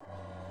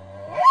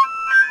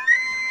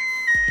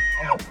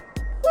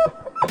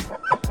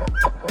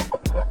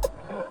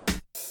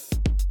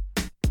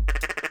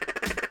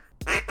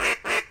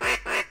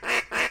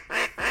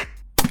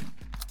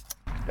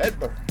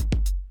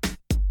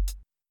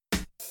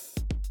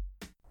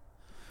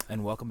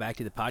and welcome back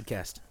to the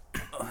podcast.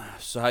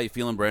 So how you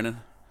feeling,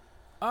 Brandon?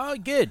 Oh,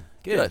 good.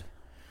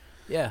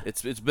 Yeah,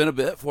 It's been a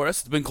bit for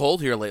us. It's been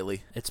cold here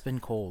lately. it's been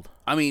cold.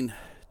 I mean,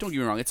 don't get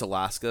me wrong, it's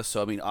Alaska,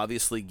 so I mean,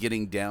 obviously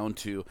getting down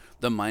to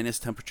the minus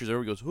temperatures,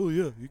 everyone goes, oh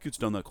yeah, it gets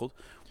down that cold.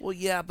 Well,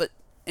 yeah, but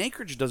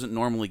Anchorage doesn't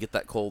normally get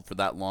that cold for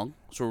that long,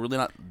 so we're really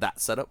not that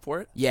set up for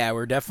it. Yeah,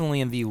 we're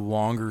definitely in the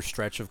longer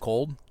stretch of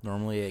cold.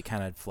 Normally, it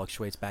kind of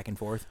fluctuates back and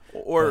forth.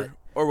 Or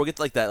we'll get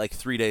like that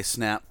 3-day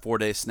snap,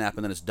 4-day snap,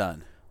 and then it's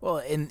done. Well,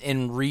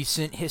 in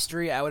recent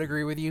history, I would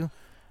agree with you.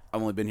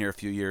 I've only been here a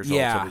few years,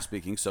 Yeah. relatively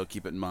speaking, so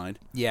keep it in mind.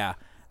 Yeah,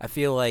 I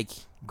feel like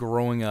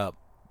growing up,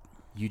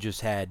 you just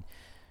had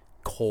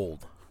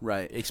cold,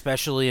 Right.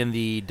 especially in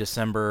the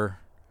December,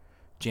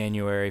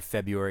 January,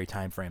 February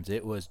timeframes.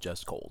 It was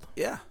just cold.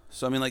 Yeah.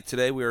 So I mean, like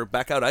today we were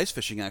back out ice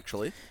fishing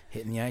actually.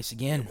 Hitting the ice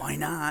again. Why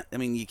not? I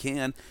mean, you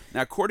can.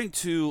 Now, according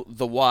to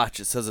the watch,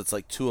 it says it's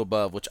like 2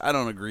 above, which I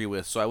don't agree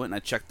with. So I went and I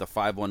checked the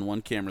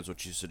 511 cameras,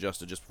 which you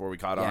suggested just before we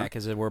caught Yeah, on.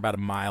 because we're about a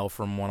mile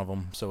from one of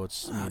them, so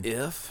it's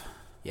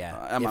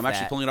Yeah, if I'm actually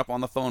that. pulling it up on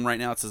the phone right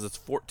now. It says it's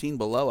 14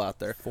 below out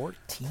there.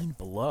 14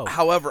 below.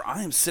 However,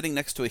 I am sitting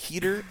next to a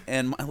heater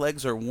and my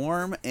legs are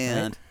warm,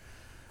 and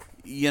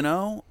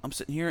I'm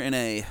sitting here in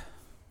a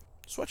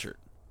sweatshirt,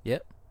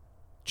 Yep.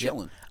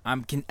 chilling.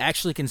 I'm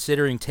actually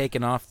considering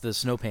taking off the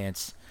snow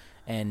pants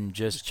and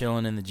just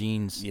chilling in the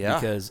jeans. Yeah.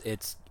 Because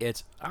it's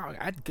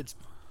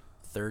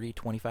 30,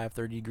 25,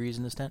 30 degrees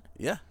in this tent.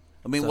 Yeah.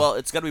 I mean, So- well,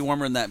 it's got to be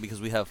warmer than that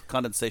because we have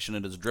condensation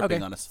and it's dripping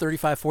Okay, on us.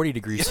 35, 40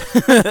 degrees.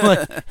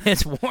 Like,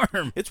 it's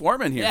warm. It's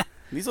warm in here. Yeah.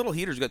 These little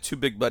heaters got 2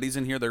 big buddies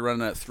in here. They're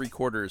running at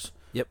 3/4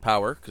 Yep.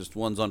 power because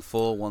one's on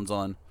full, one's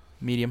on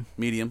Medium.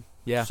 medium.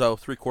 Yeah. So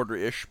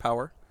 3/4-ish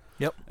power.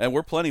 Yep. And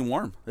we're plenty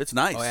warm. It's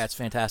nice. Oh, yeah, it's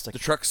fantastic. The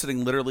truck's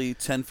sitting literally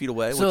 10 feet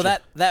away. So which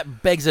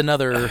that begs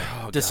another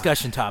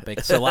discussion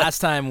topic. So last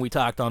time we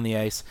talked on the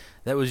ice,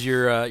 that was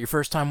your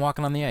first time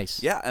walking on the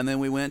ice. yeah, and then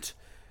we went,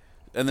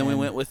 we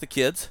went with the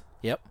kids,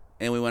 Yep.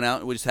 and we went out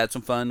and we just had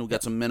some fun. We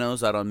got some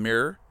minnows out on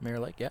Mirror. Mirror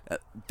Lake.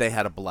 Yep. They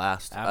had a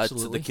blast.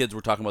 Absolutely. The kids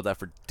were talking about that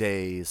for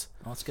days.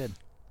 Oh, that's good.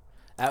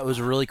 That was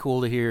really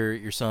cool to hear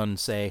your son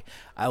say,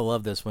 "I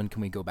love this. When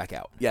can we go back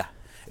out?" Yeah.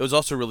 It was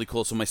also really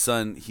cool. So my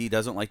son, he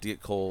doesn't like to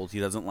get cold.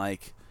 He's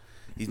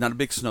not a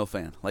big snow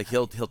fan. Like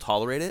he'll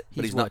tolerate it,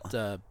 but he's what,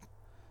 not.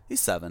 He's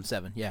 7.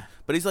 7? Yeah.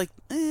 But he's like,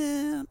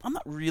 I'm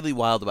not really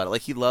wild about it.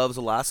 Like, he loves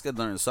Alaska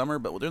during the summer,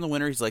 but during the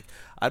winter, he's like,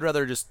 I'd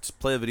rather just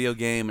play a video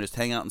game and just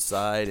hang out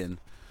inside. And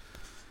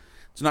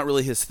it's not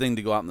really his thing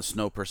to go out in the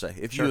snow, per se.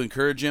 If Sure. you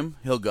encourage him,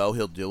 he'll go,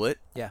 he'll do it,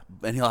 Yeah.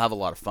 and he'll have a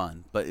lot of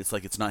fun. But it's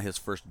like, it's not his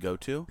first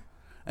go-to.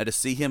 And to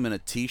see him in a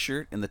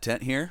T-shirt in the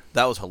tent here,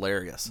 that was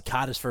hilarious.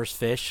 Caught his first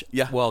fish.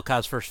 Yeah. Well, caught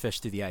his first fish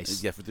through the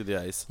ice. Yeah, through the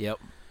ice. Yep.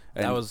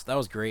 And- that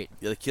was great.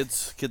 Yeah, the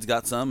kids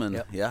got some, and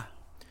Yep. yeah,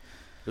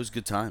 it was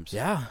good times.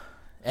 Yeah.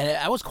 And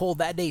I was cold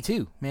that day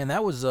too. Man,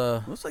 that was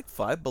It was like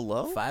 5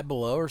 below. 5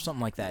 below or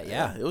something like that.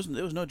 Yeah. It was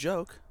no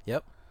joke.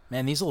 Yep.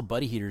 Man, these little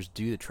buddy heaters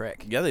do the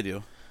trick. Yeah, they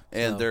do.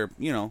 And So-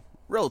 they're,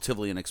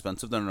 relatively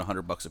inexpensive. They're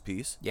 $100 a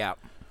piece. Yeah.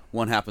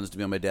 One happens to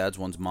be on my dad's,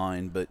 one's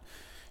mine. But,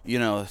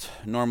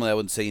 normally I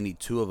wouldn't say you need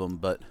 2 of them.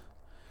 But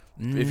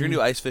if you're going to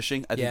do ice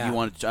fishing, I think Yeah. you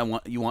want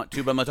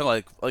to. But I'm not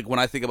talking like when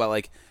I think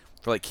about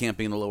for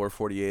camping in the lower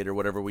 48 or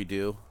whatever we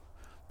do,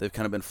 they've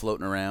kind of been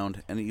floating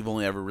around. And you've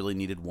only ever really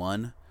needed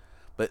one.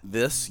 But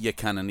this, you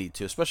kind of need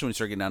to, especially when you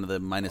start getting down to the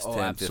minus 10,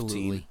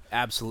 absolutely. 15.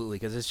 Absolutely,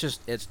 because it's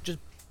just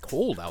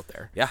cold out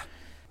there. Yeah.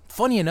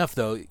 Funny enough,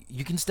 though,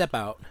 you can step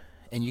out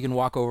and you can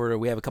walk over to.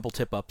 We have a couple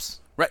tip ups,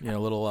 Right.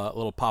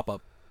 Little pop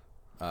up,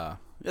 Yeah,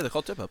 they're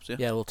called tip-ups, yeah.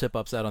 yeah, little tip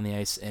ups out on the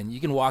ice, and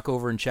you can walk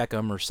over and check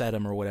them or set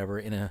them or whatever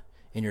in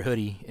your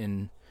hoodie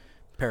and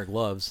a pair of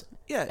gloves,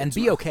 Yeah, and it's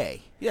be not-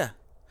 okay. Yeah.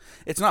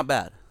 It's not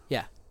bad.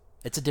 Yeah,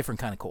 it's a different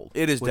kind of cold.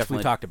 It is which definitely.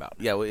 we talked about.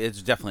 Yeah,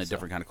 it's definitely a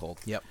different kind of cold.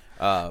 Yep.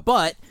 Uh,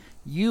 But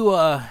you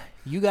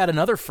got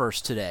another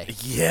first today.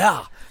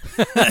 yeah.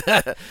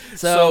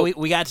 So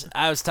we got.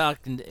 I was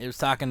talking. It was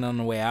talking on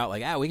the way out.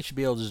 Like, we should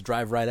be able to just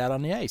drive right out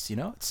on the ice.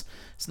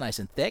 It's nice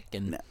and thick,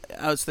 and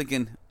I was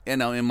thinking,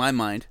 in my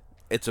mind,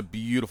 it's a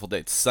beautiful day.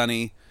 It's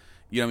sunny.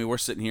 We're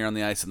sitting here on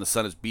the ice, and the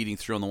sun is beating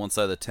through on the one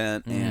side of the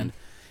tent, and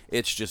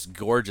it's just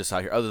gorgeous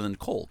out here, other than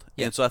cold.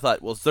 Yeah. And so I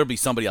thought, well, there'll be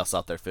somebody else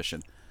out there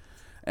fishing.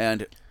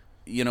 And,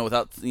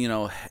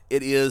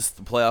 it is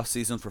the playoff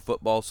season for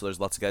football, so there's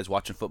lots of guys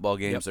watching football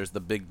games. Yep. There's the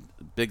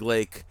big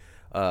lake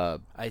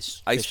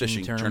ice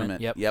fishing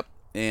tournament. Yep.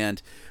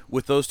 And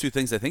with those two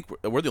things, I think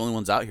we're the only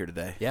ones out here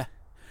today. Yeah.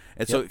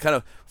 And so it kind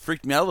of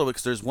freaked me out a little bit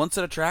because there's one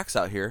set of tracks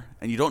out here,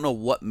 and you don't know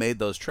what made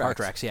those tracks. Car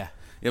tracks. Yeah.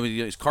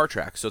 It's car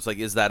tracks. So it's like,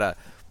 was that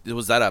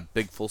a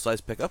big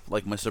full-size pickup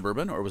like my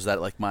Suburban, or was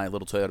that like my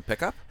little Toyota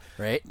pickup?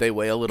 Right. They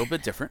weigh a little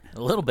bit different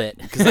A little bit.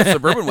 because the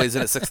Suburban weighs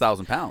in at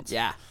 6,000 pounds.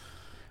 Yeah.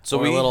 So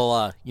or a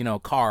little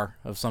car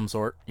of some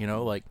sort.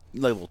 Like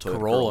little Toyota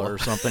Corolla or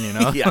something.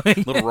 yeah,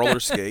 little roller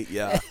skate.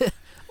 Yeah.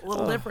 A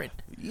little different.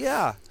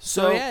 Yeah.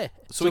 So yeah.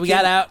 So we came-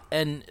 got out,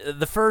 and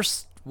the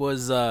first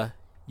was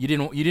You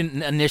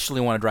didn't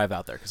initially want to drive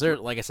out there because they're,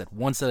 like I said,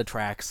 one set of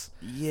tracks.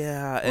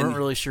 Yeah, Weren't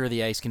really sure of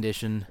the ice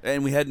condition.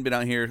 And we hadn't been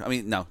out here. I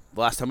mean, no. The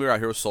last time we were out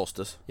here was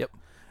solstice. Yep.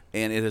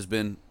 And it has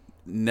been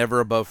never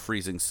above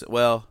freezing.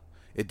 Well,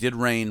 it did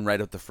rain right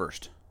at the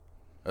first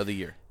of the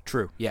year.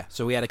 True. Yeah.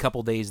 So we had a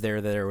couple days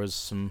there that there was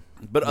some.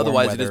 But warm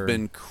otherwise, weather. it has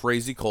been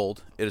crazy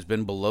cold. It has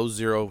been below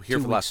zero here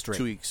 2 for the weeks last straight.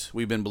 2 weeks.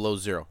 We've been below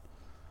zero.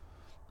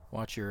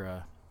 Watch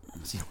your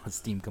see what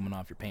steam coming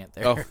off your pant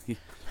there. Oh,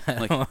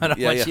 I don't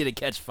want you to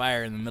catch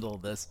fire in the middle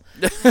of this.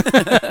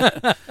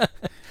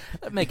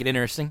 That'd make it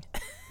interesting.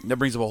 That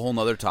brings up a whole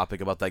nother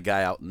topic about that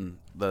guy out in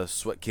the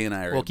Sweat Can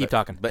area. We'll keep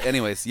talking. But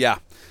anyways, yeah,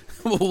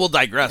 we'll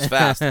digress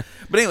fast.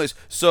 But anyways,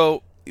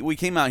 so we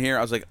came out here.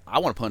 I was like, I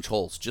want to punch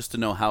holes just to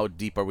know how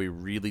deep are we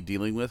really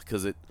dealing with,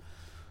 because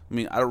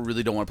I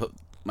really don't want to put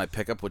my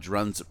pickup, which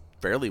runs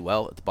fairly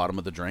well, at the bottom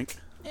of the drink.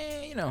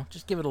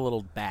 Just give it a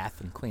little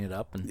bath and clean it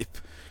up. And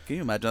Can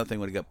you imagine that thing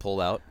when it got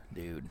pulled out?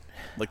 dude,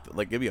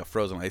 Like give me a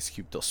frozen ice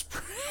cube till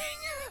spring.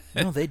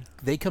 no,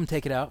 they come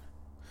take it out.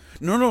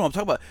 No, I'm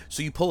talking about,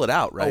 so you pull it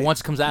out, right? Oh, once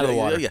it comes out of the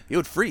water. Yeah, it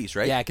would freeze,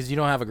 right? Yeah, because you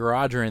don't have a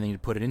garage or anything to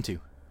put it into.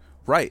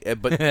 Right,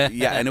 but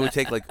yeah, and it would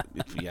take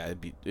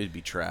it'd be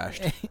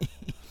trashed.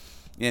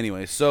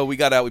 Anyway, so we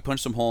got out, we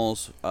punched some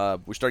holes,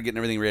 we started getting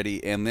everything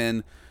ready, and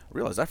then I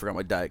realized I forgot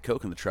my Diet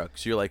Coke in the truck.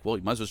 So you're like, well,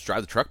 you might as well just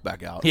drive the truck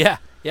back out. Yeah.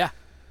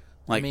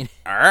 Like,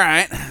 all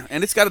right,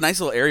 and it's got a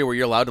nice little area where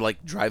you're allowed to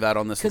like drive out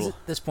on this Because little.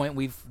 at this point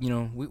we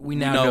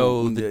now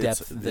know the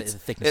depth, the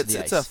thickness of the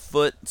ice. It's a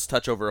foot, it's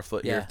touch over a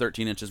foot here, Yeah.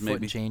 13 inches Foot maybe.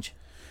 and change.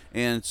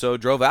 And so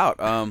drove out.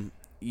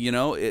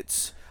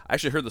 It's I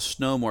actually heard the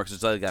snow more because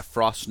it's like that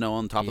frost snow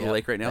on top of the Yep,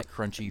 lake right now. that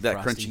crunchy,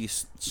 that frosty.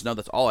 crunchy snow.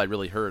 That's all I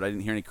really heard. I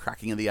didn't hear any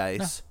cracking of the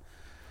ice.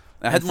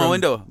 I And had my from-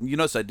 window. You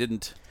notice I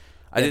didn't.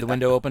 I Had did the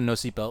window open, no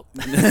seatbelt.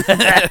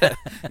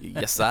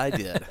 Yes, I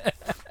did.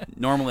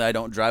 Normally, I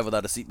don't drive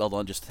without a seatbelt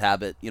on, just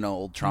habit,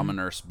 old trauma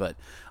nurse. But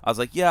I was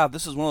like, yeah,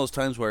 this is one of those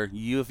times where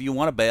if you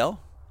want to bail,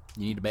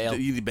 You need to bail.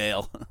 you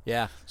bail.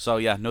 Yeah. So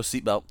yeah, no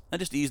seatbelt. I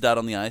just eased out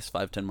on the ice,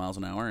 5-10 miles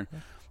an hour, and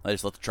I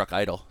just let the truck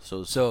idle.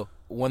 So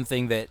one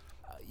thing that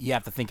you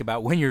have to think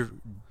about when you're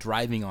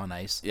driving on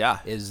ice Yeah.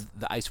 is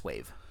the ice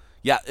wave.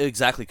 Yeah,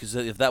 exactly. Because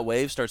if that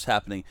wave starts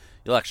happening,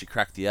 you'll actually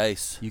crack the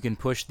ice. You can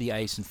push the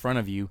ice in front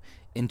of you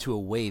into a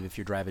wave if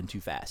you're driving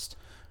too fast.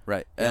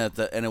 Right, and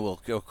it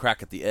will go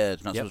crack at the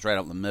edge, not Yep. supposed right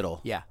out in the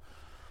middle. Yeah.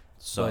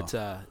 So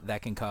But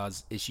that can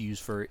cause issues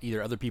for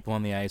either other people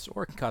on the ice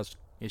or it can cause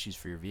issues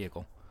for your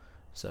vehicle.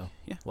 So,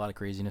 Yeah. a lot of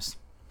craziness.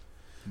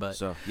 But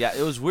yeah,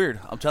 it was weird.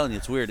 I'm telling you,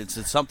 it's weird.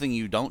 It's something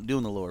you don't do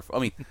in the lower. I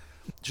mean, I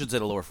should say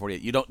the lower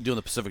 48. You don't do in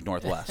the Pacific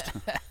Northwest,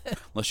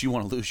 unless you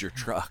want to lose your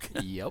truck.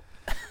 Yep.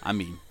 I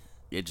mean,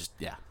 it just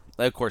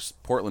Of course,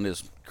 Portland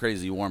is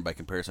crazy warm by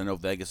comparison. I know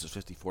Vegas is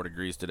 54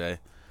 degrees today.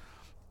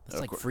 It's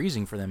like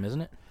freezing for them,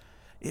 isn't it?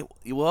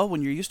 Well,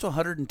 when you're used to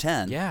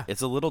 110, Yeah.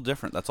 it's a little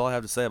different. That's all I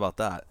have to say about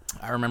that.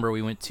 I remember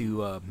we went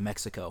to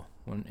Mexico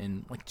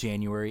in like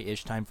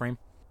January-ish time frame,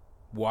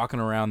 walking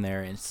around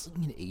there, and it's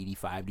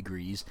 85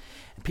 degrees,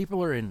 and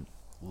people are in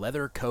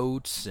leather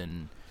coats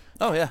and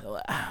Oh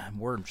yeah,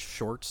 wearing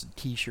shorts and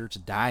T-shirts,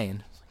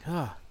 dying. It's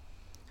like,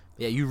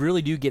 yeah, you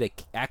really do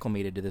get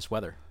acclimated to this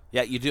weather.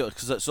 yeah, you do.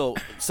 So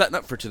setting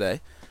up for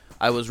today,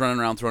 I was running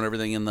around throwing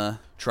everything in the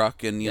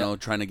truck and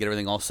trying to get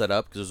everything all set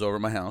up because it was over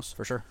at my house.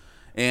 For sure.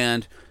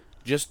 And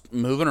just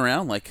moving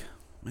around, like,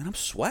 man, I'm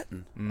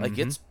sweating. Like,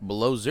 it's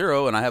below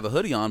zero, and I have a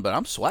hoodie on, but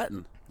I'm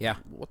sweating. Yeah.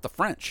 What the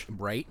French?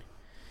 Right.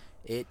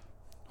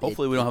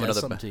 Hopefully we don't have does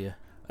another. something to you.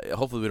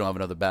 Hopefully we don't have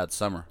another bad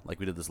summer like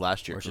we did this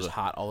last year. Or it's just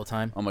hot all the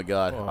time. Oh my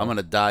God, Oh. I'm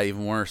gonna die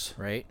even worse.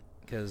 Right?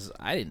 Because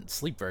I didn't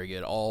sleep very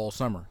good all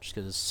summer just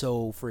because it's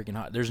so freaking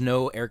hot. There's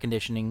no air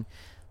conditioning.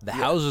 The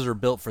houses are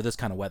built for this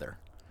kind of weather.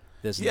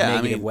 This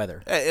negative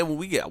weather. And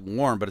we get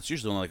warm, but it's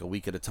usually only like a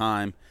week at a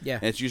time. Yeah.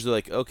 And it's usually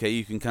like, okay,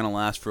 you can kind of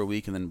last for a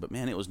week, and then, but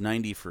man, it was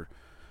 90 for,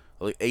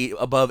 like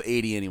above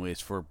 80 anyways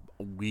for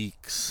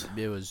weeks.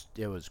 It was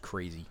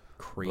crazy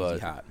But-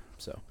 hot.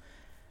 So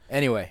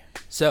anyway,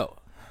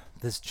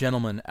 this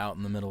gentleman out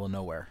in the middle of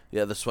nowhere.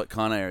 Yeah, the Sweat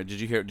Con area.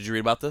 Did you read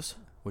about this?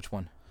 Which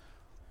one?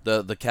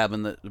 The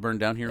cabin that burned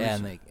down here. Yeah,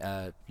 recently?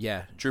 and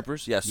yeah.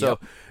 Troopers. Yeah. So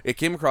it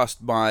came across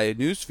my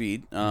news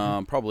feed,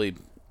 probably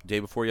day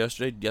before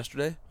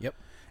yesterday. Yep.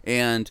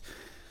 And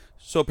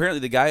so apparently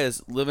the guy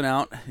is living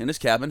out in his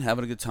cabin,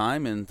 having a good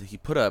time, and he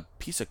put a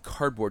piece of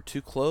cardboard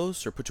too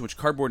close, or put too much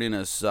cardboard in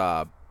his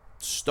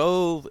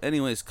stove.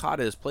 Anyways, caught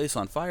his place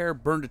on fire,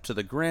 burned it to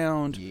the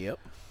ground. Yep.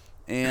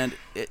 And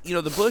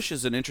the bush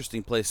is an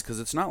interesting place because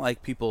it's not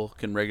like people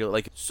can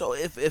regularly So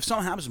if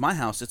something happens to my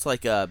house, it's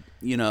like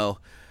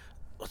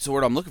what's the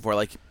word I'm looking for?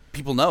 Like,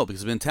 people know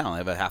because I'm in town. I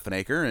have a half an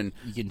acre, and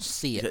You can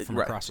see it from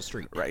Right. across the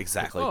street. right,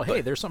 exactly. Oh, hey,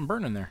 But- there's something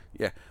burning there.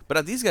 yeah.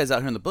 But these guys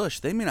out here in the bush,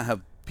 they may not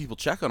have people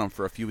check on them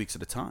for a few weeks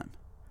at a time.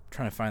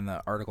 Trying to find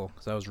the article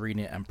because I was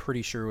reading it. I'm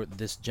pretty sure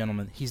this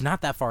gentleman, he's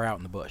not that far out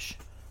in the bush.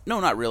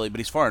 No, not really, but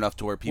he's far enough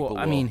to where people. Well,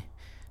 I will- mean,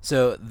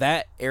 so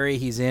that area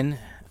he's in,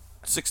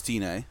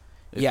 16A.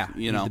 he's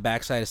the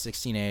backside of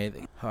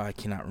 16A. Oh, I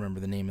cannot remember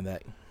the name of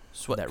that.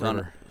 Sweat that Con-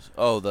 river.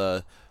 Oh,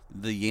 the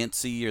the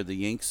Yangtze or the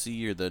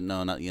Yangtze or the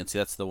no, not Yangtze.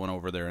 That's the one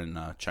over there in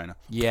China.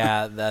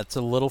 Yeah, that's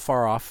a little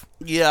far off.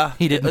 Yeah,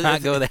 He did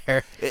not go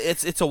there.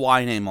 It's a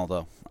Y name,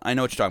 although I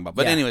know what you're talking about.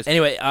 But Yeah. anyways,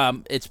 anyway,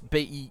 it's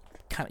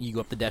you go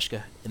up the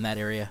Deshka in that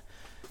area.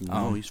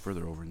 no, he's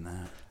further over than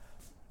that.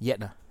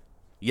 Yetna.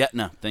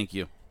 Yetna, thank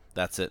you.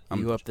 That's it.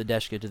 You go up the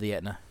Deshka to the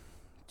Yetna.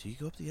 Do you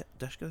go up the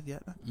Deshka to the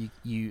Yetna?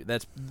 You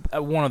that's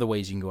one of the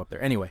ways you can go up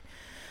there. Anyway,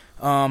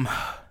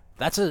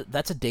 that's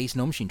a day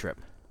snow machine trip.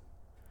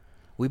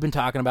 We've been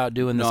talking about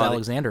doing this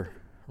Alexander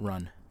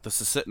run. The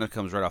Susitna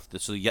comes right off.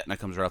 So the Yetna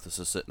comes right off the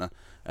Susitna,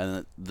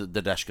 and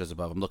the Deshka's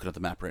above. I'm looking at the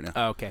map right now.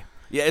 Oh, okay.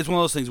 Yeah, it's one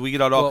of those things we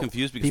get all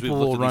confused because people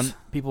we've will looked at these.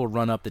 people will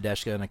run up the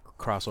Deshka and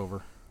cross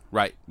over.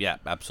 Right. Yeah.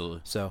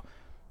 Absolutely. So,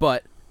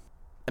 but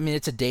I mean,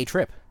 it's a day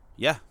trip.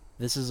 Yeah.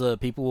 This is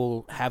people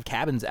will have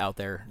cabins out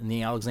there in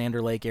the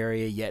Alexander Lake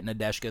area, Yetna,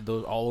 Deshka,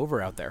 those all over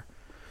out there.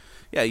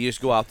 Yeah, you just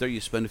go out there, you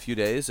spend a few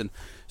days, and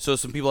so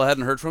some people I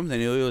hadn't heard from, they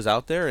knew he was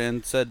out there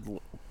and said,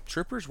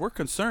 "Troopers, we're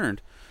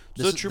concerned."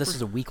 This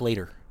is a week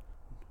later.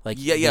 Like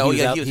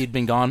he'd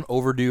been gone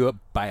overdue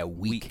by a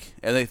week.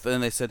 And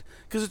they said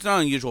because it's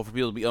not unusual for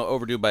people to be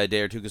overdue by a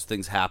day or two because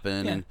things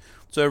happen, Yeah. and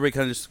so everybody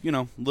kind of just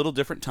little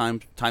different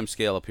time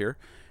scale up here,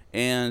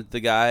 and the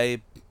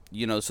guy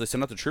so they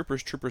sent out the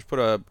troopers. Troopers put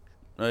a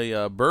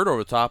bird over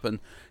the top, and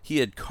he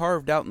had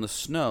carved out in the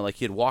snow like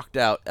he had walked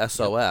out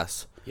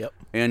SOS. Yep.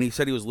 And he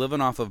said he was living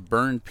off of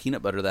burned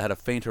peanut butter that had a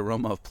faint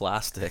aroma of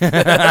plastic.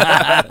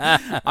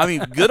 I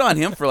mean, good on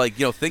him for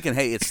thinking,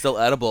 hey, it's still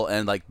edible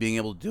and being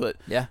able to do it.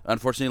 Yeah.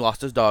 Unfortunately, he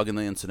lost his dog in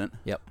the incident.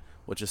 Yep.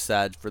 Which is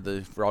sad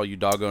for all you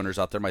dog owners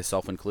out there,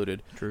 myself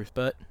included. Truth,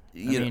 but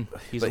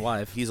he's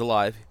alive. He's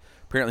alive.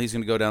 Apparently, he's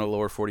going to go down to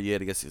lower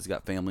 48. I guess he's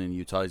got family in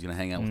Utah. He's going to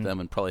hang out with them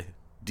and probably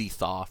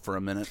de-thaw for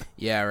a minute.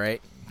 Yeah,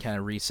 right. Kind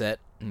of reset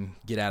and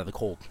get out of the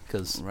cold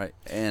because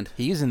and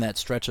he's in that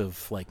stretch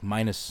of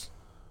minus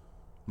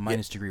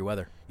degree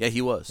weather. Yeah,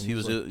 he was. And he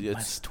was.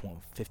 Minus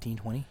 15,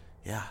 20.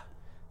 Yeah,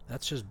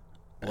 that's just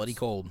bloody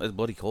cold. That's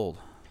bloody cold.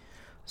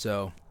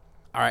 So,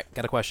 all right,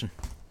 got a question.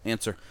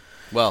 Answer.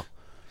 Well,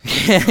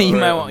 you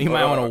might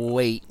want to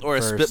wait or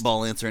first. A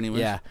spitball answer anyway.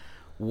 Yeah.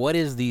 What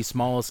is the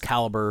smallest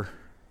caliber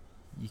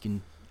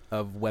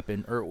of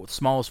weapon or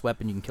smallest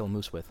weapon you can kill a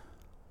moose with?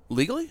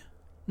 Legally?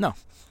 No.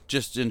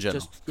 Just in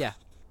general. Yeah.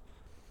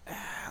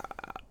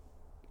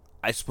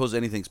 I suppose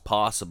anything's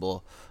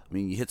possible. I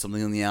mean, you hit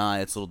something in the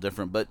eye, it's a little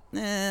different. But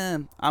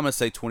I'm gonna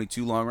say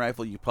 22 long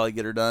rifle. You probably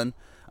get her done.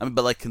 I mean,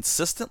 but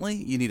consistently,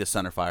 you need a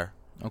center fire.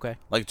 Okay.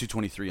 Like a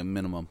 223, a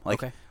minimum.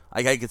 Okay.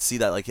 I could see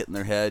that hitting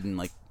their head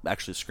and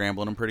actually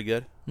scrambling them pretty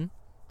good.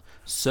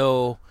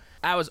 So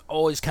I was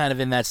always kind of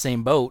in that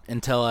same boat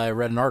until I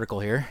read an article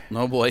here.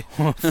 Oh boy.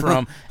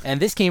 And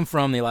this came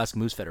from the Alaska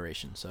Moose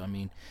Federation. So I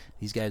mean,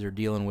 these guys are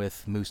dealing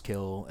with moose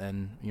kill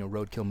and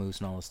roadkill moose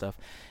and all this stuff,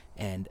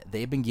 and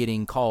they've been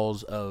getting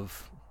calls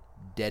of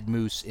dead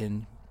moose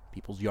in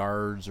people's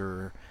yards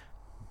or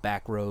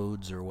back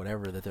roads or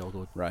whatever that they'll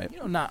go. Right.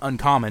 Not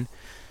uncommon.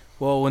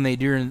 Well, when they've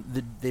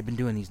been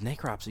doing these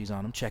necropsies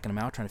on them, checking them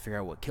out, trying to figure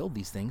out what killed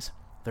these things,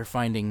 they're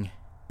finding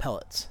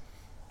pellets.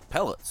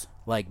 Pellets?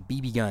 Like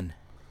BB gun.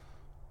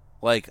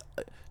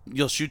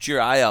 You'll shoot your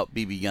eye out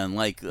BB gun,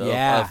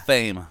 of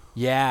fame.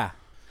 Yeah.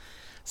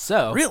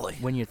 So, really?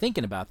 When you're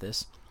thinking about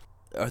this,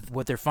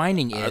 what they're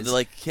finding is... Are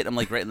they hit them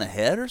right in the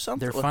head or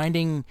something? They're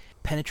finding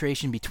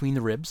penetration between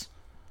the ribs.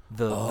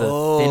 The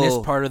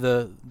thinnest part of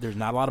there's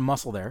not a lot of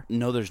muscle there.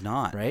 No, there's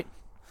not. Right?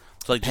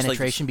 So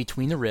penetration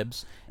between the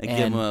ribs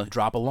and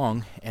drop a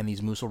lung, and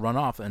these moose will run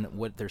off. And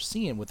what they're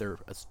seeing,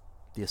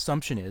 the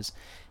assumption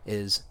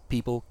is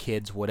people,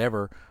 kids,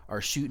 whatever,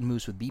 are shooting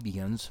moose with BB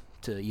guns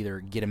to either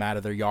get them out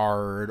of their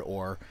yard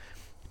or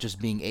just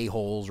being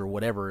a-holes or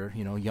whatever,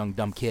 young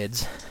dumb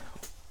kids,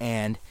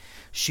 and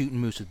shooting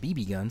moose with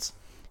BB guns,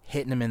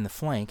 hitting them in the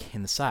flank,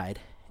 in the side,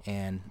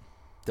 and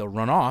they'll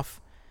run off.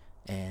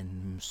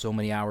 And so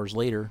many hours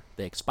later,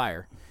 they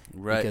expire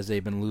because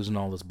they've been losing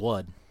all this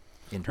blood.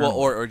 Internally.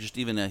 Well, or just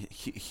even a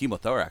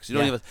hemothorax. You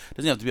don't even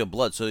doesn't have to be a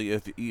blood. So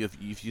if you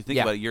think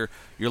about it, your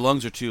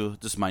lungs are too.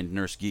 This is my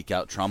nurse geek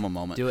out trauma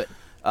moment. Do it.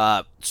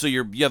 So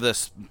you have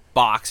this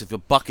box, a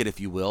bucket, if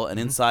you will, and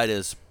inside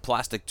is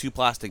two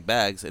plastic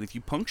bags. And if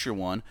you puncture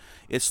one,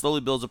 it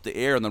slowly builds up the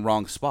air in the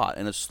wrong spot,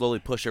 and it slowly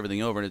push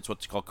everything over. And it's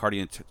what's called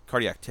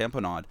cardiac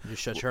tamponade. You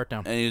just shut your heart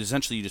down. And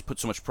essentially, you just put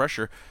so much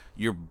pressure,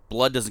 your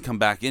blood doesn't come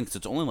back in because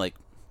it's only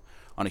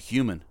on a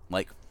human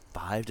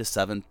 5 to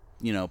 7.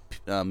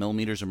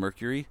 Millimeters of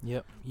mercury.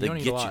 Yep. You don't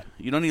need a lot.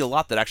 You don't need a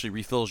lot that actually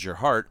refills your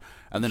heart.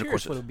 And then, of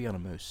course, what would be on a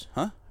moose?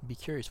 Huh? Be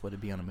curious what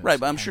it'd be on a moose. Right,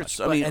 but I'm sure it's.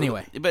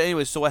 Anyway. But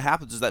anyway, so what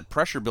happens is that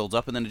pressure builds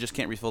up, and then it just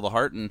can't refill the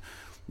heart, and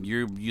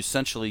you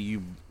essentially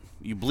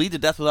you bleed to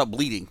death without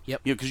bleeding.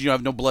 Yep. Because you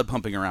have no blood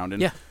pumping around,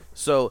 and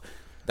so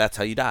that's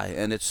how you die,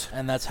 and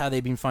that's how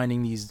they've been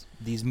finding these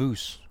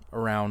moose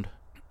around.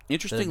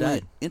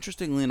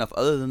 Interestingly enough,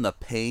 other than the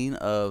pain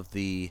of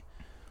the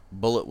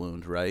bullet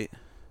wound, right?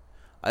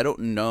 I don't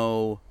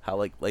know how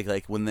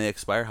like when they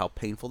expire, how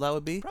painful that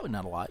would be. Probably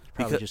not a lot. You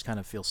probably just kind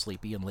of feel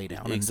sleepy and lay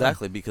down.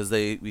 Exactly, because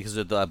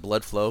of the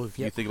blood flow. If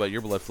you think about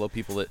your blood flow,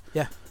 people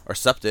that are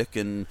septic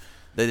and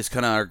they just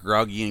kind of are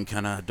groggy and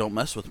kind of don't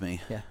mess with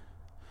me. Yeah,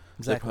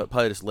 exactly. They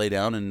probably just lay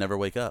down and never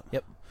wake up.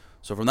 Yep.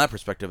 So from that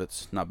perspective,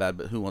 it's not bad.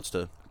 But who wants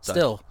to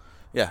still?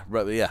 Yeah,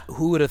 right. Yeah.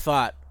 Who would have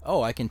thought?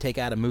 Oh, I can take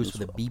out a moose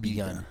with a BB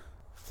gun.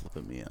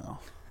 Flipping me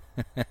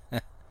out.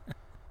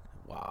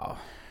 Wow.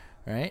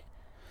 Right.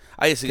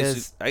 I guess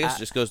it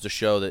just goes to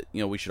show that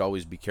we should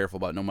always be careful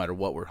about no matter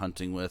what we're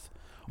hunting with,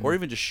 or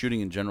even just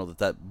shooting in general.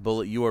 That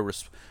bullet you are.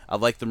 I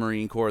like the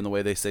Marine Corps and the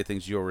way they say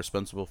things. You are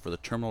responsible for the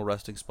terminal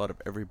resting spot of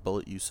every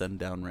bullet you send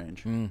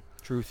downrange.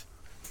 Truth.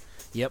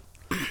 Yep.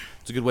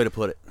 It's a good way to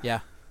put it. Yeah.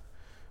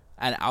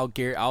 And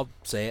I'll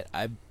say it.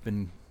 I've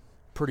been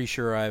pretty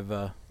sure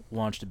I've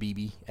launched a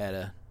BB at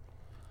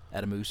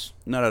a moose.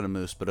 Not at a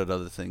moose, but at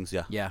other things.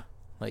 Yeah. Yeah.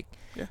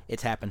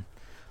 It's happened.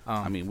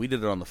 I mean, we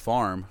did it on the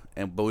farm,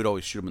 but we'd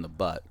always shoot them in the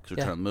butt because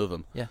we're trying to move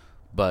them. Yeah.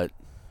 But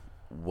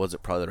was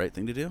it probably the right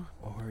thing to do?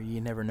 Or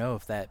you never know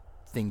if that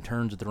thing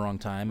turns at the wrong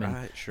time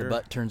and the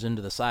butt turns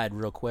into the side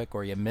real quick,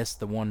 or you miss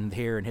the one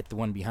here and hit the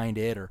one behind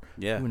it, or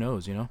who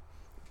knows,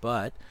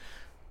 But,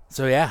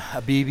 so yeah,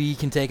 a BB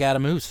can take out a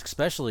moose,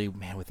 especially,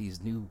 man, with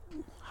these new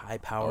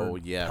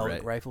high-powered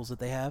pellet rifles that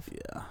they have.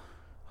 Yeah.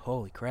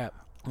 Holy crap.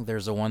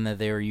 There's the one that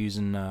they were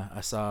using,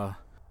 I saw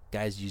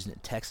guys using it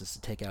in Texas to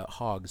take out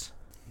hogs.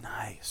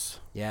 Nice.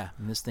 Yeah,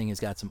 and this thing has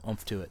got some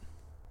oomph to it.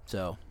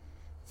 So.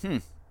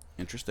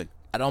 Interesting.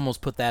 I'd almost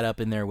put that up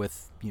in there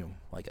with,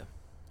 like a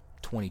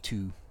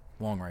 22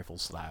 long rifle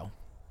style.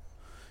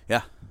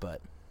 Yeah. But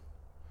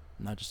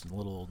not just a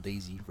little old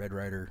Daisy Red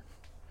Ryder.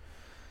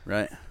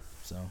 Right.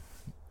 So.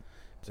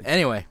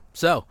 Anyway,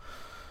 so.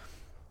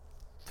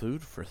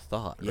 Food for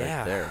thought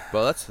right there.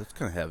 Well, that's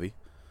kind of heavy.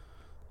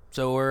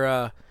 So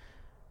we're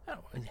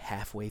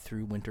halfway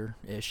through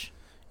winter-ish.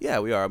 Yeah,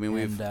 we are. I mean,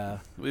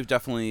 we've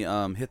definitely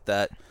hit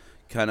that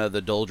kind of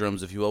the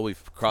doldrums, if you will.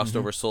 We've crossed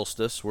over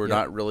solstice. We're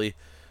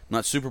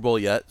not Super Bowl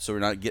yet, so we're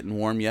not getting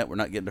warm yet. We're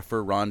not getting to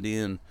Fur Rondi,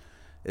 and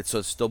it's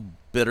still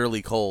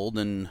bitterly cold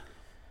and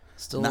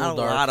still not a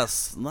little dark.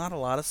 Not a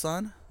lot of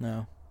sun.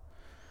 No.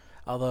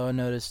 Although I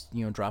noticed,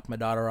 dropped my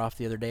daughter off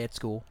the other day at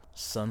school.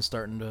 Sun's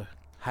starting to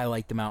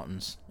highlight the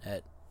mountains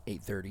at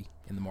 8:30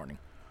 in the morning.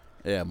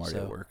 Yeah, I'm already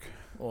at work.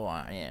 Well,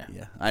 yeah.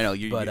 Yeah, I know.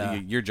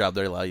 Your job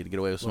there allow you to get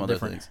away with some other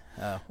things.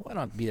 Well, I don't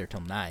have to be there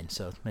till 9,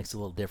 so it makes it a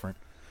little different.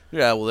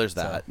 Yeah, well, there's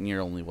that, and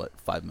you're only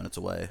 5 minutes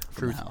away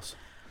from the house.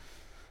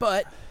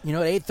 But at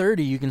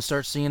 8:30, you can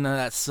start seeing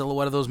that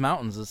silhouette of those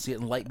mountains. It's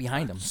getting light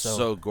behind them.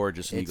 So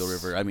gorgeous in Eagle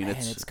River. I mean,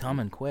 it's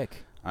coming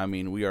quick. I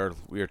mean, we are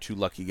two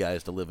lucky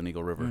guys to live in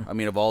Eagle River. I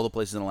mean, of all the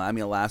places in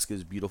Alaska, Alaska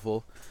is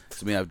beautiful.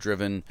 I mean, I've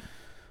driven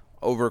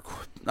over,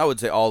 I would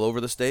say all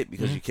over the state,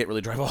 because you can't really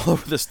drive all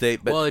over the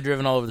state. But, well, I've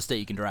driven all over the state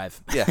you can drive.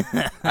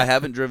 Yeah. I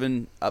haven't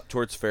driven up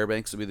towards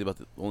Fairbanks. It'll be about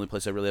the only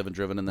place I really haven't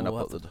driven. And then we'll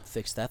have to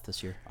fix that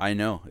this year. I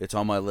know. It's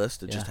on my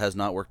list. It just has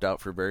not worked out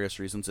for various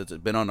reasons. It's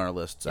been on our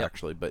lists,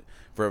 actually, but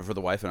for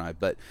the wife and I.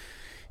 But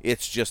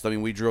it's just, I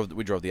mean, we drove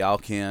the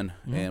Alcan,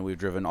 and we've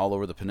driven all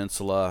over the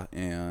peninsula,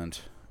 and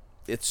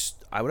it's,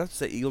 I would have to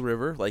say Eagle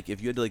River,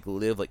 if you had to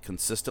live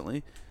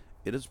consistently,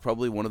 it is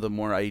probably one of the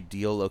more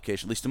ideal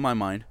locations, at least in my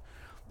mind.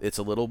 It's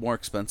a little more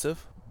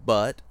expensive,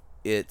 but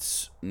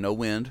it's no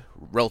wind,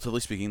 relatively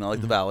speaking, not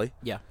like the valley.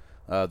 Yeah.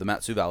 The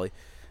Mat-Su Valley.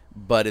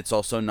 But it's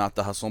also not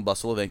the hustle and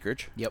bustle of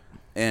Anchorage. Yep.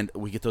 And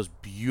we get those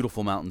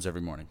beautiful mountains every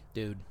morning.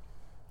 Dude.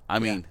 I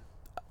mean,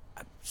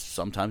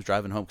 sometimes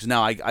driving home, because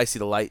now I see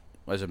the light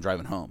as I'm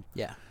driving home.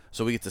 Yeah.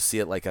 So we get to see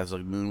it as the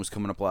moon was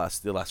coming up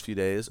the last few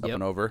days, up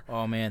and over.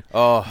 Oh, man.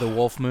 Oh. The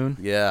Wolf Moon.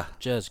 Yeah.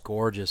 Just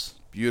gorgeous.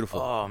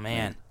 Beautiful. Oh,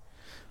 man.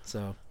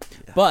 So,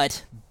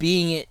 but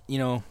being it,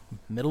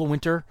 middle of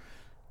winter,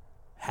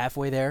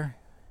 halfway there,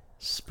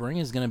 spring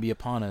is going to be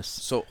upon us.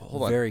 So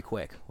hold on, very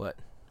quick.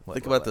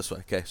 Think about it this way.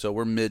 Okay, so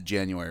we're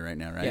mid-January right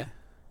now, right? Yeah.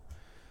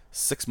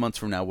 6 months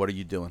from now, what are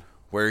you doing?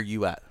 Where are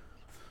you at,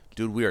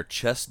 dude? We are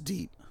chest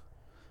deep,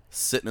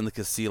 sitting in the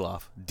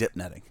Kasilof, dip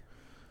netting.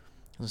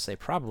 I was going to say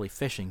probably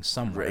fishing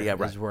somewhere.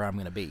 Is where I'm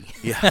going to be.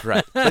 Yeah,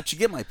 right. But you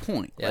get my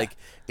point. Yeah.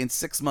 In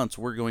 6 months,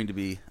 we're going to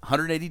be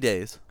 180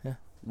 days. Yeah.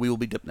 We will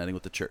be dip netting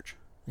with the church.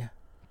 Yeah.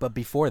 But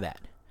before that,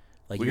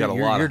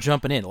 you're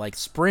jumping in.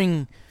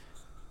 Spring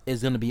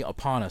is going to be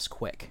upon us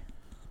quick.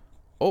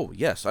 Oh,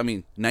 yes. I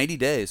mean, 90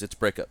 days, it's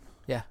breakup.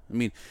 Yeah. I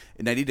mean,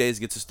 90 days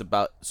gets us to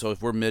about, so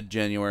if we're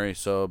mid-January,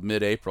 so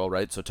mid-April,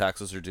 right? So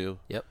taxes are due.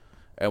 Yep.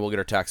 And we'll get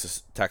our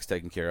tax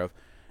taken care of.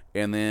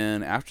 And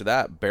then after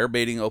that, bear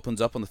baiting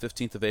opens up on the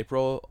 15th of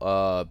April.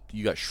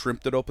 You got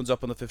shrimp that opens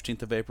up on the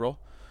 15th of April.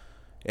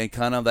 And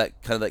kind of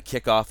that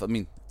kickoff. I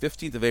mean,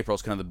 15th of April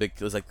is kind of the big,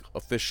 it was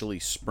officially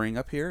spring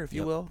up here, if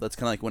you will. That's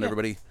kind of when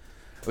everybody,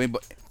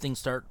 but things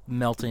start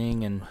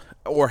melting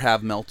or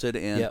have melted.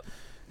 And, yep.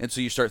 And so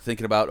you start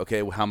thinking about,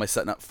 okay, well, how am I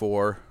setting up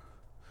for,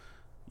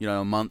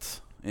 a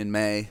month in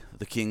May?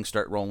 The Kings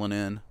start rolling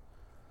in.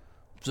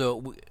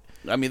 So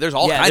I mean, there's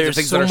all kinds of things.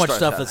 There's that so are much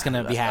stuff that's going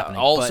to be happening.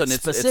 All of a but sudden,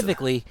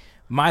 specifically,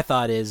 my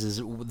thought is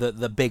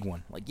the big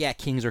one. Like, yeah,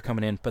 kings are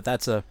coming in, but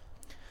that's a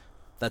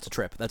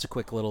trip. That's a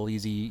quick little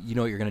easy. You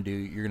know what you're going to do.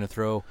 You're going to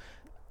throw,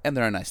 and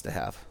they're nice to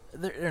have.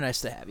 They're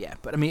nice to have, yeah.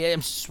 But I mean,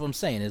 what I'm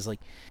saying is like,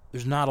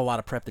 there's not a lot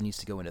of prep that needs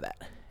to go into that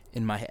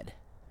in my head.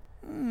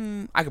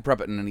 I could prep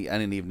it in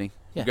an evening.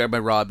 Yeah. Grab my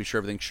rod, be sure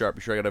everything's sharp,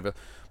 be sure I got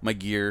my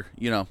gear,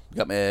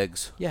 got my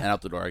eggs, and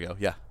out the door I go.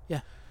 Yeah.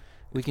 Yeah.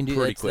 We can do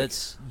pretty quick.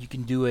 You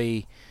can do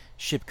a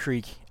Ship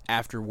Creek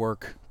after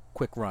work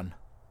quick run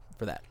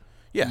for that.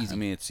 Yeah, Easy. I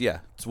mean it's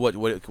what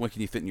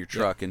can you fit in your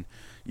truck, and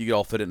you can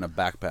all fit it in a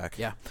backpack.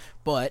 Yeah,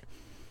 but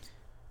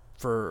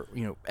for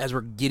as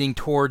we're getting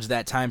towards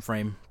that time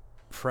frame,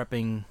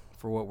 prepping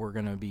for what we're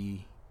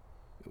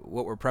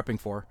prepping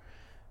for,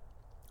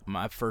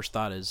 my first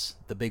thought is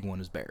the big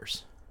one is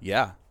bears.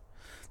 Yeah,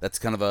 that's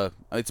kind of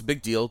it's a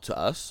big deal to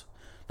us,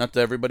 not to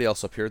everybody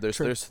else up here.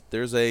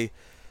 There's a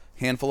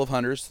handful of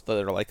hunters that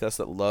are like us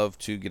that love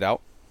to get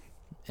out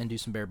and do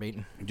some bear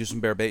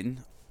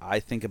baiting. I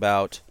think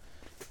about,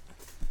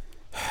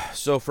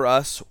 so for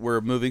us,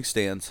 we're moving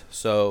stands.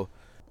 So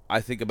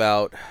I think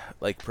about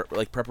like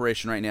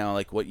preparation right now.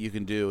 Like what you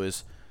can do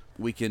is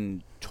we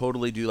can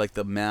totally do like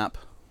the map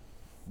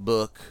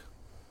book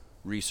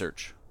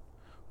research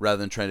rather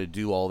than trying to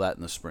do all that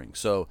in the spring.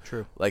 So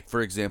true. Like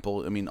for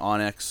example, I mean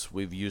Onyx,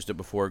 we've used it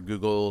before.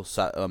 Google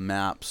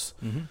Maps.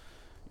 Mm-hmm.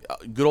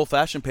 Good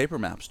old-fashioned paper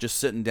maps, just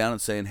sitting down and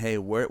saying, hey,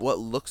 what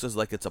looks as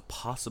like it's a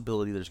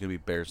possibility there's going to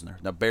be bears in there.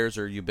 Now, bears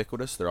are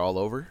ubiquitous. They're all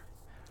over.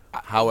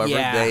 However,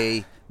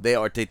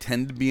 they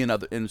tend to be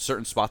in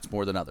certain spots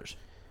more than others.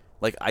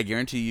 Like, I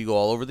guarantee you go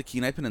all over the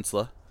Kenai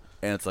Peninsula,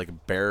 and it's like a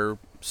bear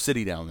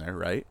city down there,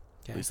 right?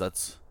 Okay. At least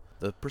that's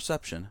the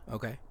perception.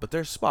 Okay. But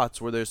there's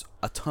spots where there's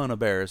a ton of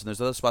bears, and there's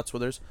other spots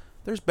where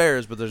there's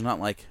bears, but there's not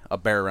like a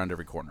bear around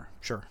every corner.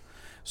 Sure.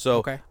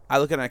 So I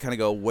look at it and I kind of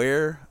go,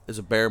 where is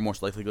a bear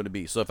most likely going to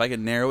be? So if I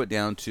can narrow it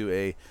down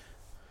to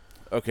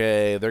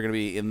they're going to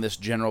be in this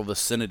general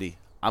vicinity,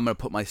 I'm going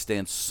to put my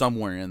stand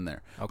somewhere in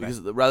there. Okay.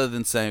 Because rather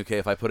than saying, okay,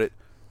 if I put it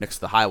next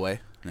to the highway,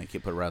 and I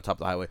can't put it around top of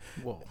the highway,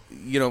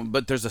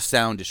 but there's a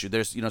sound issue.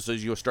 There's, so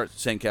you start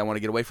saying, okay, I want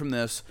to get away from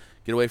this,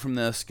 get away from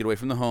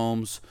the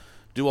homes,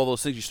 do all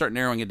those things. You start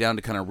narrowing it down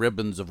to kind of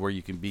ribbons of where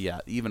you can be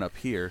at, even up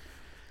here.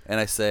 And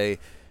I say,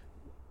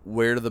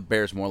 where do the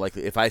bears more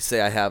likely? If I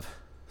say I have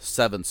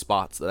 7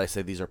 spots that I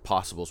say these are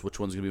possibles, which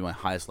one's going to be my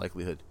highest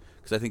likelihood?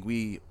 Because I think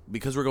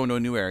because we're going to a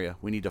new area,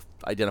 we need to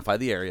identify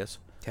the areas.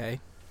 Okay.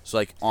 So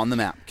like on the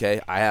map,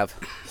 okay, I have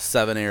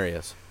 7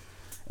 areas,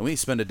 and we need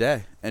to spend a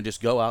day and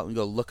just go out and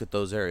go look at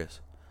those areas,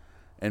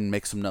 and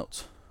make some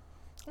notes.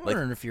 I'm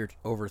wondering if you're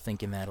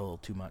overthinking that a little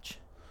too much.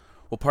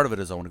 Well, part of it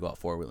is I want to go out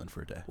four-wheeling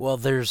for a day. Well,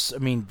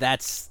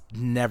 that's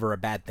never a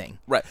bad thing.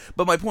 Right.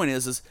 But my point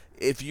is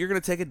if you're going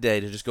to take a day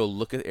to just go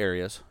look at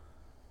areas,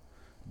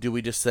 do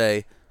we just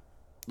say,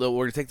 we're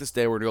going to take this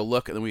day, we're going to go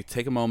look, and then we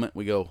take a moment,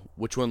 we go,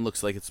 which one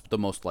looks like it's the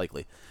most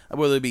likely?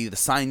 Whether it be the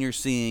sign you're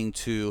seeing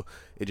to,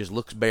 it just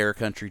looks bear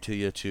country to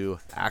you, to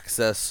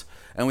access,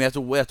 and we have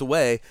to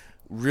weigh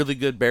really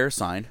good bear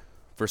sign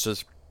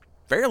versus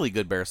fairly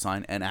good bear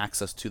sign and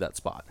access to that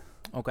spot.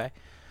 Okay.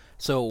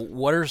 So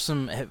what are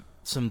some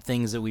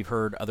things that we've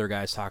heard other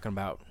guys talking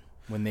about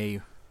when they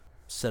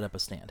set up a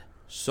stand?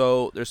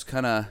 So there's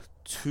kind of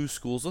 2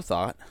 schools of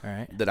thought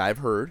that I've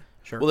heard.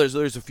 Sure. Well,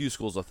 there's a few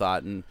schools of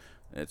thought, and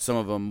some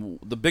of them,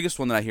 the biggest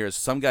one that I hear is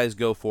some guys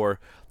go for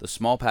the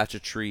small patch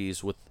of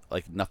trees with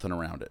like nothing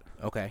around it.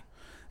 Okay.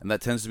 And that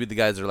tends to be the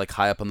guys that are like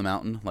high up on the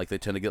mountain, like they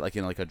tend to get like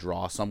in like a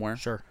draw somewhere.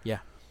 Sure. Yeah.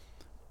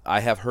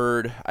 I have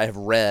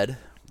read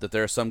that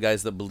there are some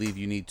guys that believe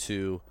you need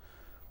to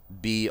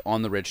be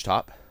on the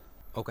ridgetop.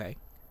 Okay.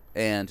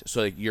 And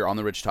so like, you're on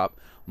the ridgetop.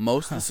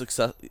 Most of the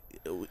success.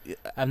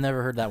 I've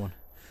never heard that one.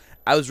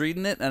 I was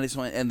reading it,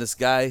 and this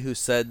guy who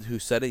said it, he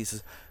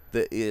says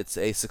that it's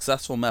a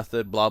successful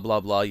method, blah blah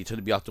blah. You tend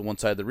to be off to one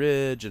side of the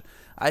ridge, and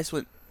I just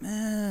went,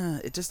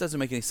 it just doesn't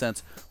make any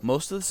sense.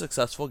 Most of the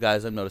successful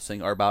guys I'm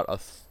noticing are about a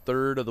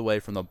third of the way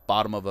from the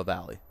bottom of a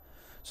valley.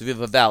 So if you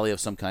have a valley of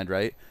some kind,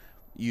 right?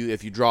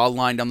 If you draw a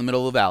line down the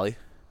middle of the valley,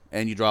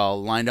 and you draw a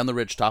line down the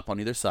ridgetop on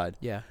either side,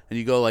 yeah, and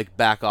you go like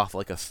back off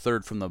like a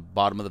third from the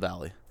bottom of the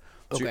valley.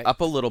 So you're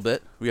up a little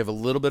bit. We have a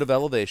little bit of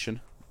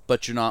elevation,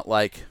 but you're not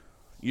like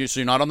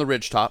you're not on the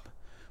ridgetop,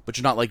 but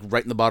you're not like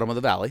right in the bottom of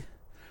the valley.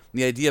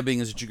 And the idea being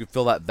is that you can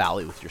fill that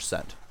valley with your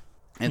scent,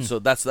 and so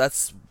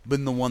that's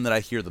been the one that I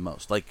hear the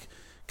most. Like,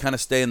 kind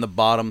of stay in the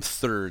bottom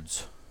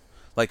thirds.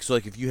 Like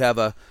if you have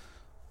a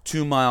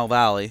 2-mile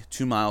valley,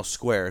 2 miles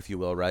square, if you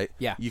will, right?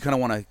 Yeah. You kind of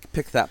want to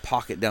pick that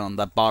pocket down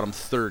that bottom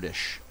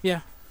third-ish.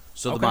 Yeah.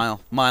 So the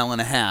mile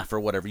and a half or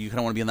whatever, you kind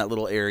of want to be in that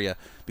little area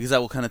because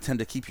that will kind of tend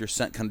to keep your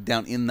scent kind of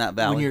down in that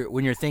valley.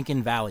 When you're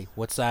thinking valley,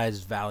 what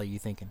size valley are you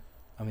thinking?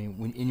 I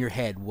mean, in your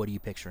head, what are you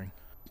picturing?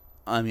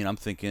 I mean, I'm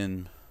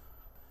thinking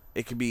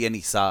it could be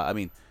any size. I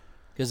mean,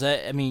 because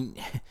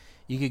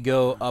you could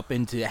go up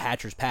into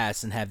Hatcher's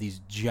Pass and have these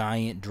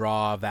giant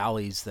draw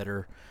valleys that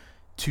are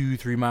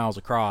 2-3 miles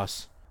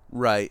across.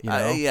 Right. You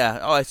know? Yeah.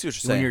 Oh, I see what you're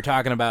saying. When you're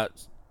talking about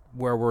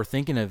where we're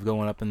thinking of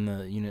going up in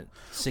the Unit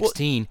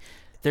 16,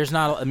 there's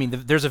not. I mean,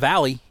 there's a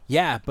valley,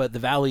 yeah, but the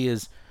valley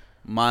is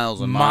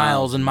miles and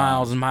miles and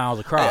miles and miles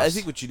across. I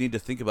think what you need to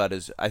think about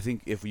is, I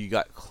think if you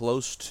got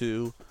close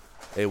to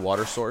a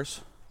water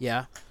source,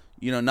 yeah,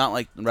 not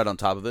like right on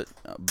top of it,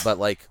 but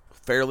like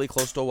fairly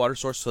close to a water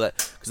source, so that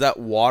because that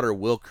water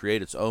will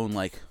create its own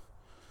like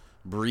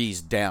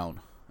breeze down,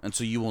 and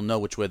so you will know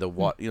which way the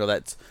water.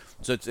 That's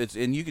so it's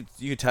and you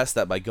could test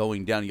that by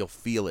going down. You'll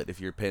feel it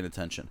if you're paying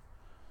attention.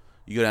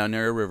 You go down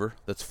near a river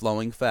that's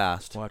flowing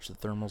fast. Watch the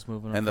thermals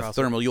moving. And the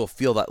thermal, you'll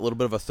feel that little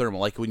bit of a thermal,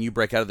 like when you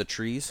break out of the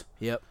trees.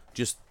 Yep.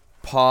 Just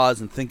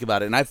pause and think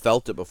about it. And I've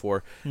felt it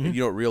before, and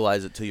you don't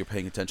realize it till you're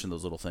paying attention to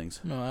those little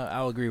things. No,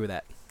 I'll agree with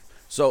that.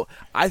 So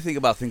I think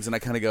about things, and I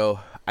kind of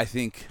go, I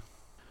think,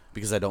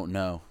 because I don't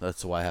know.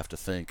 That's why I have to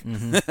think.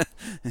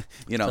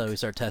 Until we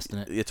start testing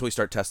it. Until we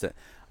start testing it.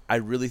 I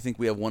really think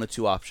we have one of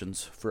two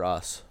options for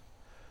us,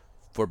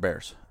 for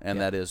bears, and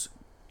that is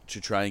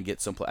to try and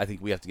get someplace. I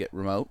think we have to get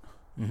remote.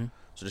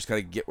 So just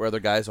kind of get where other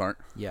guys aren't.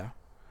 Yeah,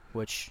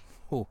 which,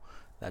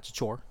 that's a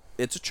chore.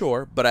 It's a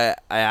chore, but I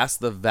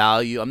asked the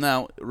value.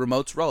 Now,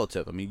 remote's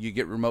relative. I mean, you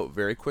get remote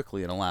very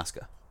quickly in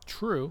Alaska.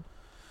 True.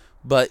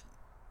 But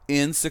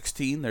in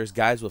 16, there's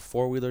guys with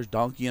four-wheelers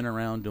donkeying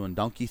around doing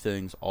donkey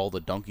things all the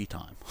donkey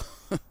time.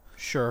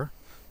 Sure.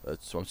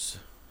 That's what's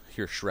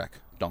here, Shrek.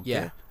 Donkey.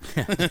 Yeah.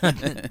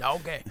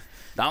 Donkey.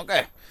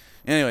 Donkey.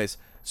 Anyways,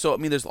 so, I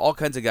mean, there's all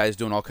kinds of guys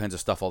doing all kinds of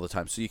stuff all the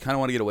time. So you kind of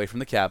want to get away from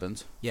the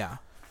cabins. Yeah.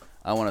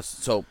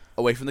 So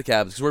away from the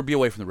cabins, because we're be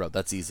away from the road.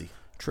 That's easy.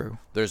 True.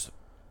 There's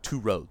 2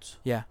 roads.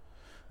 Yeah.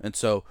 And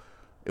so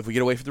if we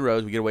get away from the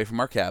roads, we get away from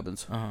our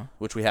cabins,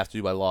 which we have to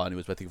do by law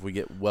anyways, but I think if we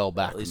get well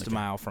back. At least a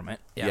mile from it.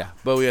 Yeah.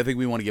 But I think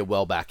we want to get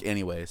well back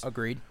anyways.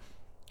 Agreed.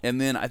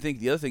 And then I think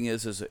the other thing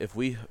is if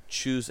we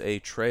choose a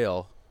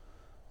trail,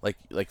 like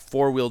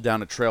 4-wheel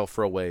down a trail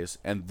for a ways,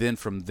 and then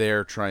from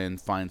there try and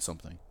find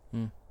something.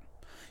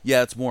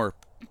 Yeah, it's more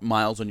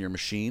miles on your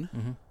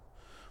machine.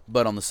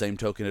 But on the same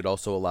token, it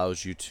also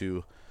allows you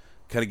to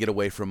kind of get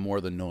away from more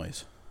of the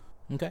noise.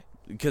 Okay.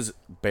 Because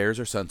bears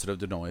are sensitive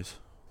to noise,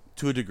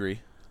 to a degree.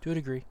 To a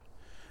degree.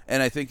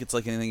 And I think it's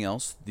like anything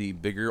else. The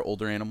bigger,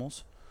 older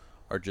animals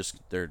they're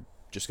just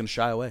going to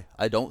shy away.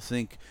 I don't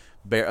think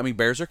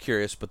bears are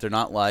curious, but they're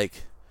not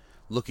like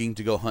looking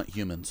to go hunt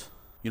humans.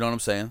 You know what I'm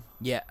saying?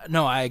 Yeah.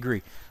 No, I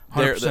agree.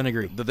 100%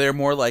 agree. They're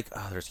more like,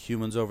 there's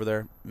humans over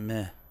there.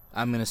 Meh.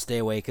 I'm going to stay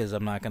away because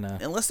I'm not going to...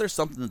 Unless there's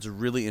something that's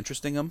really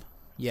interesting them.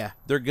 Yeah.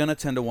 They're going to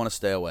tend to want to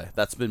stay away.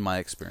 That's been my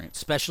experience.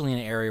 Especially in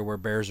an area where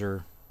bears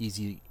are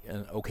easy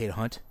and okay to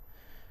hunt.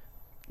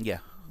 Yeah.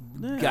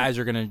 Guys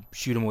are going to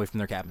shoot them away from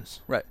their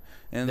cabins. Right.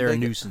 And they're a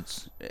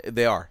nuisance.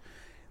 They are.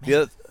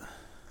 You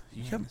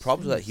have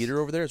problems with that heater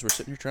over there as we're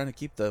sitting here trying to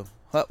keep the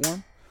hut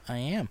warm? I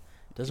am.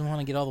 Doesn't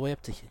want to get all the way up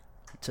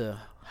to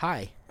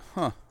high.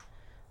 Huh.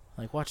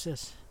 Like, watch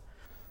this.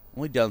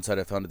 Only downside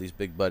I found to these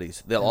big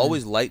buddies. They'll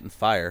always light and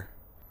fire.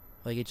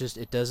 Like,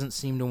 it doesn't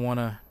seem to want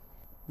to...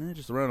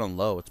 Just run on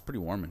low. It's pretty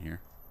warm in here.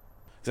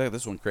 Exactly.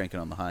 This one cranking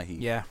on the high heat.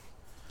 Yeah.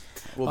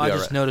 We'll be I all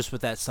just right. noticed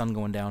with that sun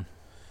going down.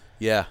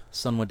 Yeah.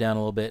 Sun went down a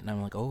little bit, and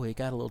I'm like, oh, it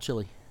got a little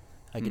chilly.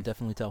 I could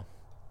definitely tell.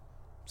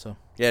 So.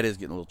 Yeah, it is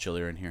getting a little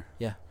chillier in here.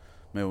 Yeah.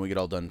 Maybe when we get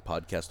all done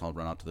podcasting, I'll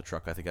run out to the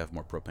truck. I think I have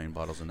more propane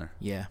bottles in there.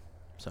 Yeah.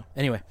 So,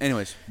 anyway.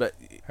 But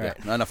right.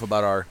 Enough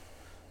about our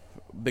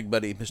big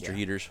buddy, Mr.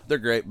 Heaters. They're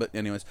great, but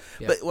anyways.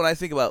 Yeah. But when I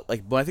think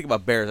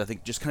about bears, I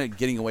think just kind of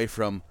getting away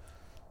from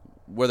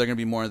where they're going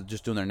to be more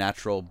just doing their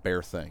natural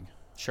bear thing.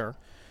 Sure.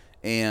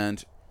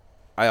 And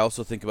I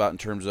also think about in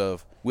terms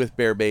of with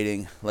bear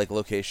baiting, like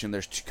location,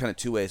 there's kind of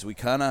 2 ways. I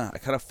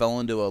kind of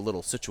fell into a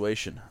little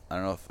situation. I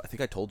don't know I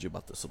think I told you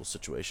about this little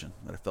situation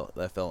that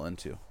I fell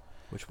into.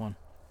 Which one?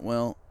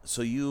 Well,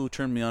 so you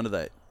turned me on to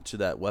that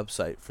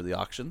website for the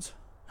auctions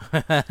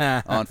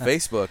on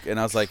Facebook, and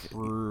I was like,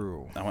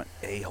 True. I went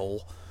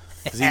a-hole.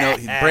 Because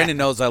Brandon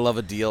knows I love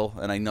a deal,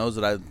 and I knows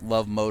that I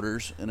love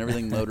motors and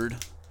everything motored.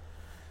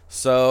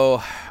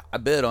 So I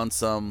bid on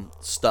some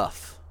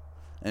stuff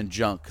and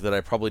junk that I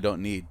probably don't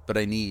need, but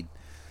I need.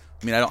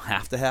 I mean, I don't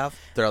have to have.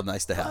 They're all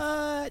nice to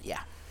have.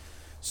 Yeah.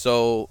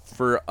 So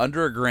for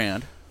under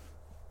 $1,000,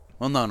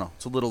 well, no,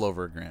 it's a little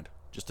over $1,000,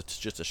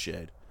 just a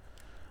shade.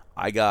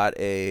 I got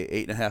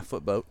a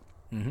 8.5-foot boat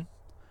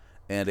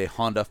and a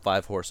Honda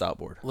 5-horse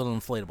outboard. A little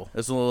inflatable.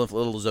 It's a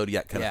little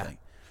Zodiac kind of thing.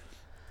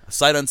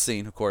 Sight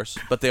unseen, of course,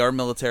 but they are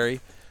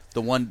military.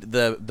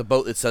 The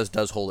boat, it says,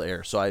 does hold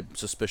air, so I'm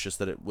suspicious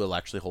that it will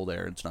actually hold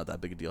air. It's not that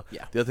big a deal.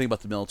 Yeah. The other thing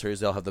about the military is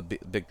they'll have the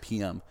big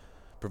PM,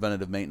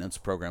 preventative maintenance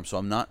program, so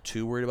I'm not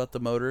too worried about the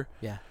motor.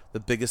 Yeah. The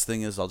biggest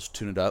thing is I'll just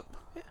tune it up.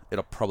 Yeah.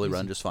 It'll probably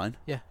run just fine.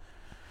 Yeah.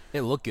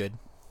 It looked good.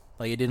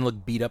 Like, it didn't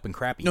look beat up and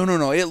crappy. No.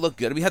 It looked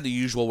good. I mean, we had the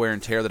usual wear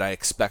and tear that I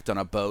expect on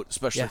a boat,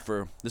 especially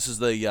for, this is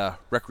the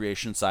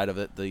recreation side of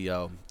it, the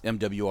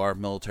MWR,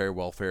 military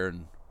welfare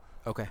and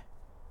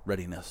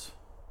readiness.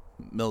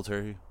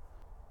 Military.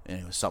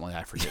 Anyway, something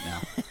like I forget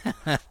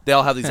now. They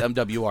all have these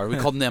MWR. We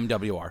call them the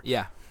MWR.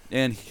 Yeah.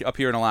 And up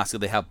here in Alaska,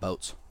 they have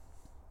boats.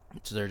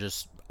 So they're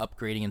just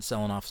upgrading and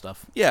selling off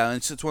stuff. Yeah, and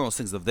it's one of those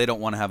things that they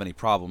don't want to have any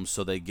problems,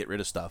 so they get rid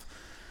of stuff.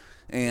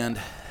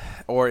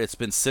 Or it's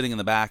been sitting in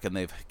the back and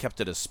they've kept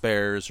it as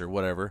spares or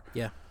whatever.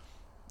 Yeah.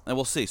 And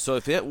we'll see. So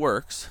if it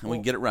works and we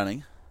can get it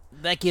running,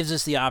 that gives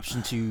us the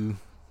option to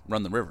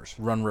run the rivers.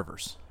 Run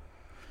rivers.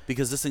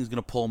 Because this thing's going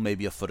to pull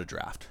maybe a foot of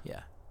draft.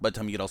 Yeah. By the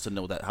time you get also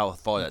know that how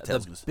far that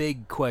tail's going to. The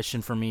big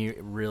question for me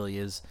really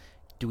is,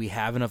 do we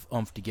have enough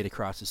oomph to get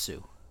across the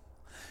Sioux?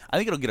 I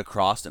think it'll get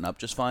across and up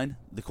just fine.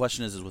 The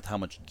question is with how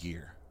much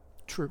gear.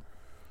 True.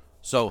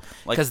 So,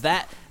 because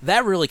that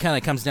really kind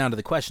of comes down to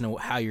the question of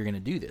how you're going to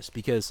do this.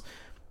 Because,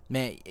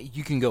 man,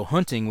 you can go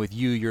hunting with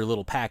your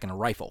little pack and a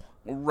rifle.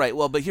 Right.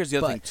 Well, but here's the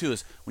other thing too: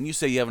 is when you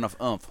say you have enough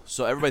oomph,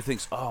 so everybody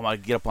thinks, "Oh, I'm gonna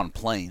get up on a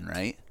plane,"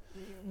 right?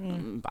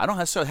 I don't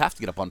necessarily have to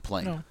get up on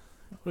plane. No,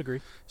 I would agree.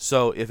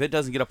 So if it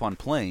doesn't get up on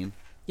plane,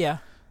 yeah,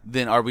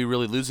 then are we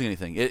really losing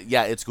anything?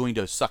 It's going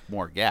to suck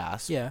more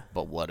gas. Yeah,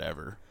 but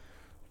whatever.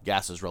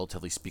 Gas is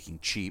relatively speaking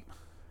cheap.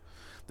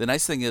 The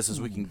nice thing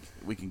is we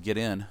can get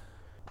in.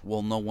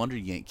 Well, no wonder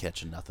you ain't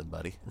catching nothing,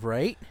 buddy.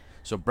 Right.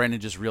 So Brandon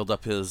just reeled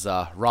up his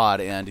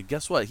rod, and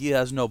guess what? He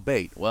has no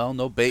bait. Well,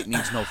 no bait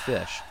means no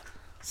fish.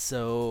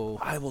 So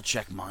I will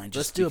check mine.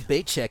 Let's do a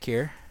bait check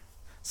here.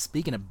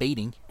 Speaking of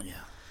baiting. Yeah.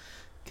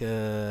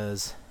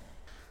 Because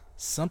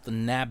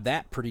something nabbed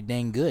that pretty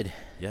dang good.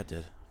 Yeah, it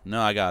did.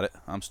 No, I got it.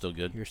 I'm still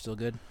good. You're still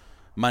good?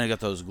 Mine got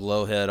those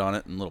glow head on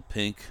it and little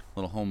pink,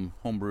 little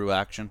homebrew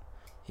action.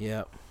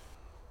 Yep.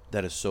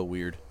 That is so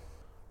weird.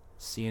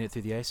 Seeing it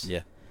through the ice?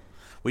 Yeah.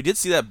 We did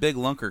see that big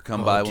lunker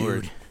come by when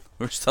we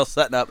were still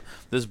setting up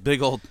this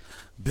big old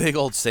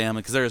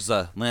salmon, because there's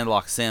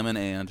landlocked salmon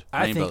and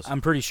rainbows.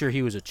 I'm pretty sure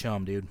he was a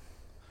chum, dude.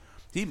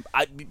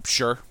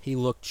 Sure. He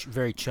looked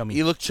very chummy.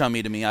 He looked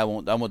chummy to me. I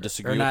won't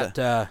disagree with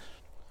that.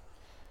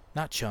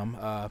 Not chum.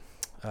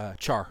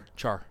 Char.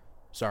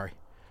 Sorry. Do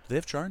they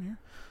have char in here?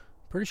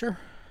 Pretty sure.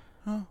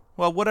 Oh,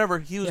 well, whatever.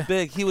 He was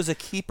big. He was a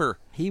keeper.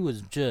 He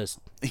was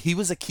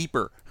a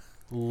keeper.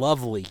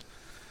 Lovely.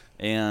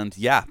 And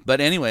but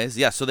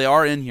anyways, so they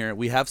are in here.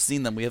 We have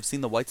seen them. We have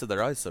seen the whites of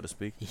their eyes, so to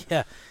speak.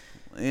 Yeah.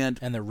 And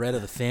the red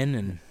of the fin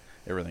and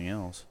everything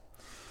else.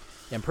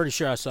 Yeah, I'm pretty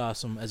sure I saw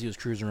some as he was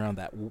cruising around,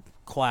 that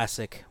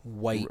classic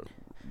white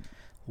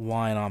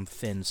line on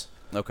fins.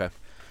 Okay.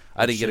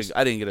 I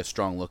didn't get a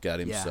strong look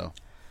at him, so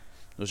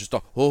it was just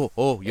kind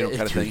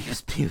of thing.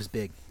 He was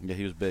big. Yeah,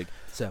 he was big.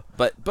 So,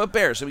 but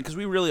bears, because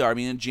we really are.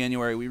 In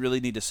January, we really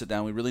need to sit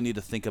down. We really need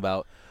to think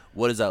about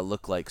what does that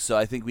look like. So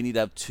I think we need to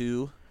have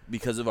two,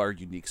 because of our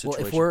unique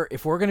situation. Well,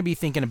 if we're going to be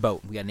thinking a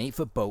boat, we got an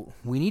 8-foot boat.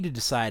 We need to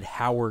decide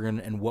how we're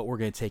going and what we're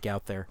going to take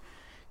out there,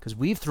 because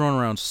we've thrown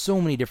around so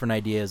many different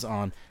ideas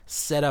on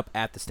setup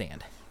at the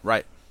stand.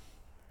 Right.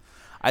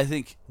 I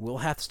think we'll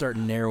have to start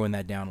narrowing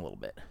that down a little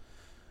bit.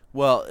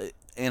 Well,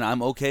 and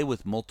I'm okay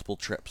with multiple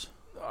trips.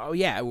 Oh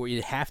yeah,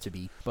 it'd have to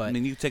be. But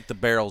you take the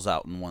barrels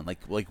out in one,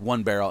 like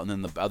one barrel, and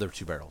then the other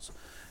two barrels.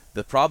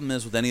 The problem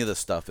is with any of this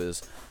stuff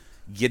is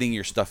getting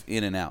your stuff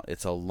in and out.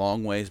 It's a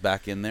long ways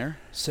back in there.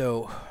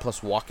 So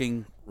plus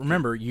walking.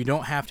 Remember, you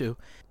don't have to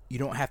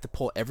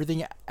pull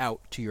everything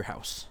out to your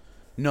house.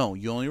 No,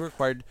 you're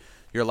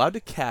allowed to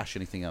cache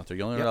anything out there.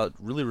 You only allowed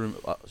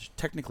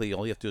technically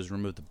all you have to do is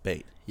remove the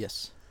bait.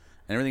 Yes.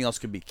 And everything else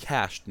can be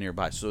cached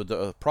nearby. So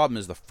the problem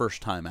is the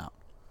first time out.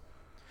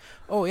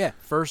 Oh yeah,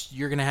 first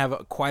you're gonna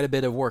have quite a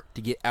bit of work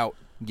to get out,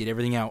 get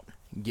everything out,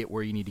 get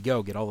where you need to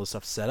go, get all the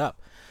stuff set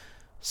up.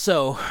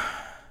 So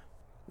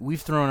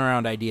we've thrown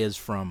around ideas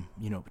from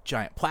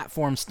giant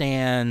platform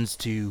stands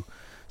to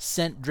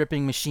scent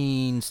dripping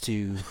machines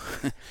to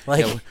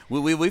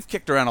we've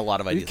kicked around a lot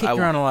of ideas.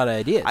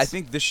 I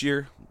think this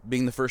year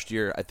being the first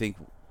year, I think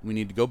we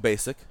need to go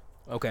basic.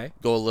 Okay.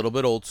 Go a little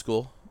bit old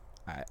school.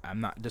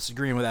 I'm not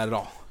disagreeing with that at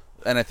all.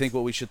 And I think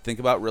what we should think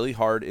about really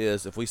hard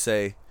is if we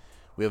say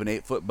we have an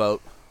 8-foot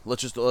boat,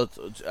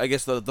 I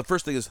guess the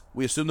first thing is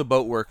we assume the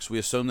boat works. We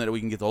assume that we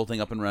can get the whole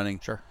thing up and running.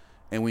 Sure.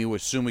 And we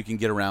assume we can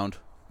get around,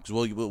 because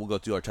we'll go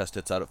do our test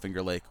hits out at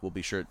Finger Lake. We'll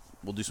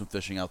do some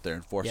fishing out there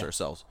and force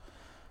ourselves.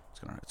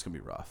 It's gonna be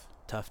rough.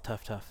 Tough.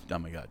 Oh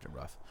my God, you're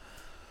rough.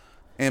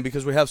 And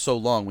because we have so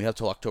long, we have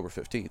till October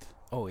 15th.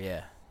 Oh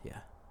yeah.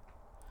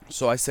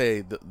 So I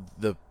say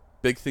the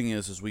big thing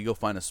is we go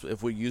find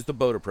if we use the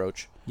boat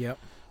approach. Yep.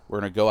 We're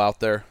gonna go out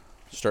there,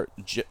 start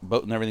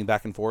boating everything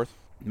back and forth,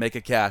 make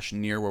a cache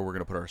near where we're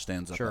gonna put our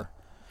stands up. Sure.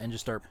 And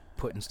just start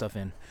putting stuff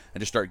in.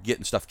 And just start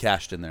getting stuff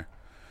cached in there.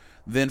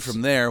 Then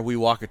from there we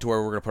walk it to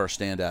where we're gonna put our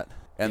stand at,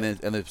 and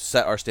then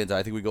set our stands out.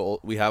 I think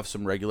we have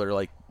some regular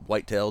like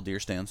whitetail deer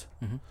stands.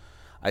 Mm-hmm.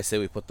 I say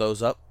we put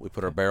those up. We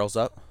put our barrels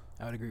up.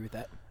 I would agree with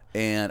that.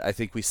 And I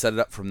think we set it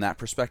up from that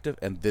perspective,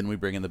 and then we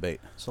bring in the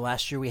bait. So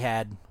last year we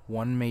had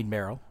one main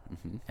barrel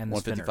and the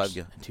spinners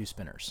and 2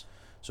 spinners.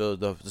 So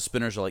the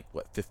spinners are like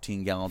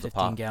 15 gallons a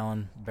pop.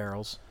 15-gallon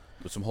barrels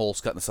with some holes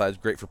cut in the sides,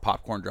 great for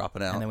popcorn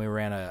dropping out. And then we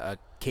ran a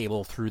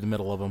cable through the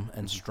middle of them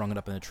and strung it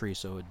up in the tree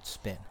so it would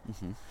spin.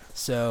 Mm-hmm.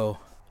 So,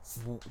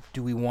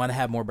 do we want to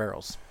have more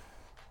barrels?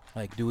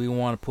 Do we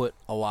want to put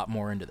a lot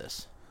more into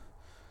this?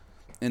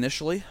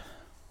 Initially,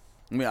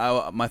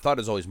 my thought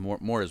is always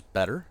more is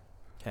better.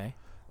 Okay.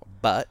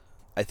 But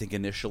I think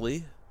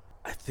initially,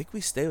 I think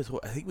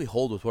we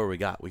hold with where we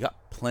got. We got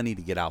plenty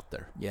to get out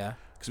there. Yeah.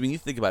 Because I mean, you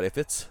think about it.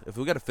 If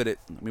we got to fit it,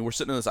 I mean, we're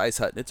sitting in this ice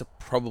hut. And it's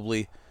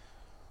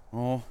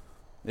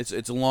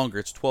it's longer.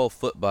 It's 12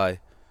 foot by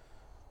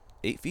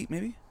 8 feet,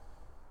 maybe.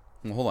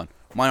 Well, hold on.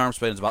 My arm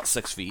span is about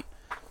 6 feet,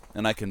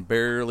 and I can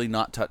barely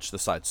not touch the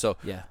side. So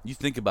Yeah. you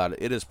think about it.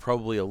 It is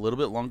probably a little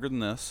bit longer than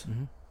this,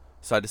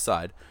 side to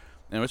side,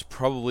 and it's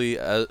probably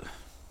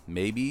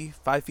maybe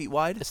 5 feet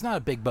wide. It's not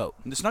a big boat.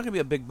 It's not going to be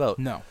a big boat.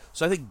 No.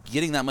 So I think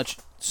getting that much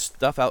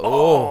stuff out.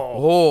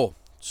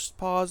 Just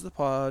pause the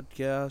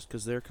podcast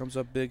because there comes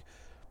up big.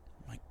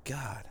 My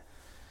God.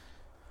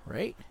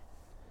 Right?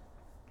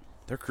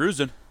 They're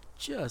cruising.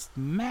 Just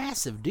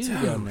massive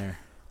dude down there.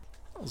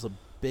 That was a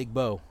big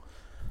bow.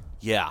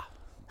 Yeah.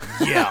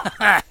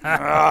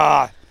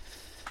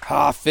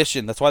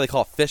 Fishing. That's why they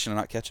call it fishing and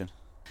not catching.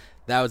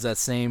 That was that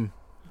same.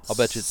 I'll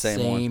bet you it's the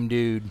same one.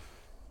 Dude.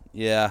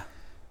 Yeah.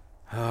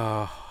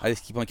 Oh. I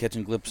just keep on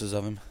catching glimpses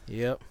of him.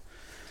 Yep.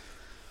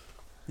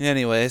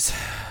 Anyways.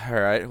 All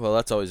right. Well,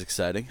 that's always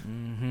exciting.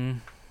 Mm-hmm.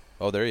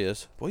 Oh, there he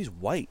is. Boy, he's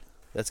white.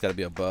 That's got to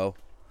be a bow.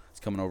 He's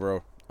coming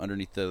over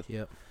underneath the...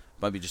 Yep.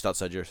 Might be just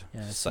outside your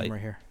Yeah, it's sight.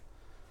 right here.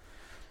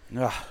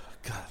 Oh,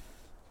 God.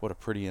 What a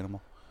pretty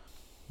animal.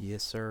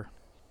 Yes, sir.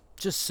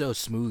 Just so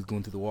smooth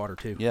going through the water,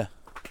 too. Yeah.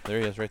 There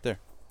he is right there.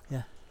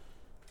 Yeah.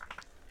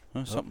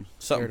 Oh, something.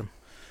 Scared him.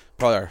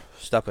 Probably our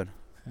stepping.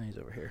 Oh, he's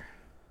over here.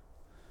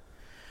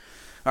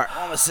 All right,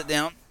 I'm going to sit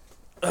down.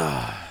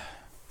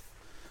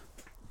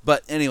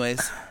 But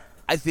anyways,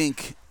 I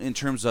think in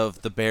terms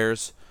of the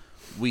bears,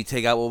 we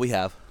take out what we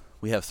have.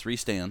 We have 3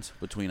 stands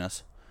between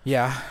us.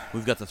 Yeah.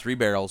 We've got the 3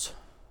 barrels.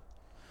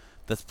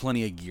 That's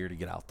plenty of gear to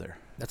get out there.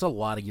 That's a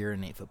lot of gear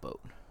in an 8-foot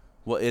boat.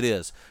 Well, it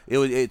is.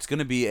 It's going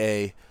to be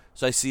a...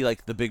 So I see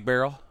like the big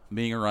barrel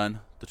being a run,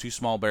 the 2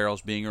 small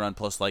barrels being a run,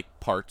 plus like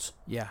parts.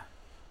 Yeah.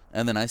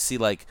 And then I see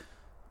like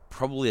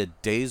probably a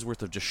day's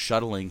worth of just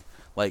shuttling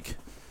like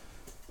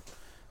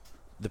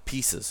the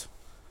pieces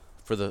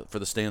for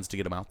the stands to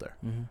get them out there.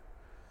 Mm-hmm.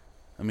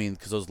 I mean,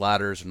 because those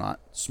ladders are not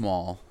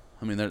small.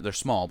 I mean, they're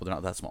small, but they're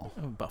not that small.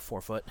 About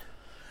 4 foot.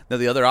 Now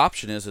the other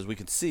option is we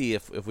can see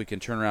if we can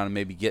turn around and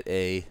maybe get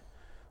a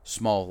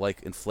small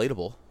like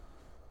inflatable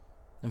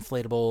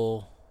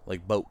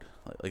like boat,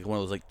 like one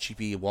of those like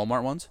cheapy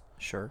Walmart ones.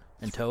 Sure.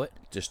 And tow it.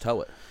 Just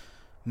tow it.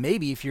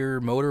 Maybe if your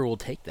motor will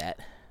take that.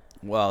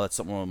 Well, that's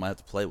something we might have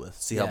to play with.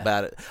 See how Yeah.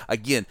 bad it...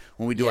 Again,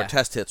 when we do our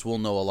test hits, we'll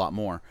know a lot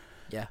more.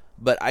 Yeah.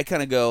 But I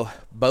kind of go,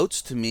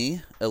 boats to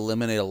me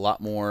eliminate a lot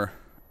more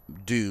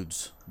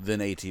dudes than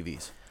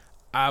ATVs.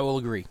 I will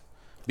agree.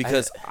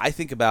 Because I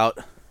think about,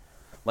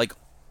 like,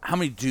 how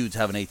many dudes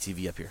have an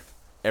ATV up here?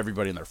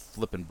 Everybody and their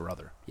flipping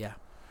brother. Yeah.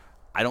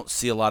 I don't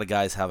see a lot of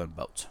guys having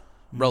boats,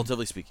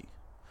 relatively speaking.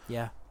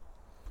 Yeah.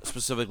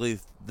 Specifically,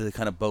 the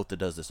kind of boat that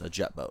does this, a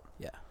jet boat.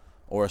 Yeah.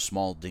 Or a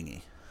small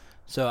dinghy.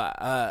 So,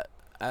 a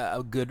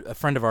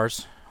friend of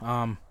ours,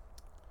 the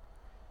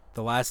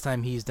last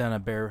time he's done a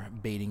bear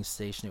baiting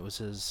station, it was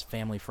his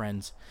family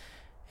friends,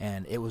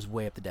 and it was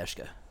way up the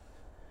Deshka.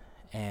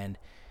 And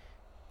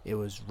it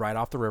was right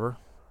off the river.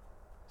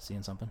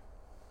 Seeing something?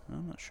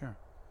 I'm not sure.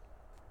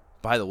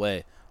 By the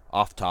way,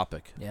 off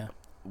topic. Yeah.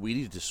 We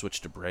need to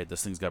switch to braid.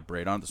 This thing's got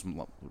braid on it, this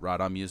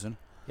rod I'm using.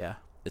 Yeah.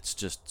 It's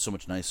just so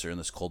much nicer in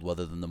this cold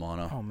weather than the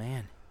mono. Oh,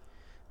 man.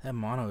 That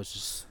mono is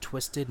just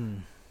twisted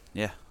and...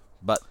 Yeah.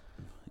 But,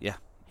 yeah.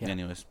 Yeah.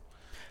 Anyways.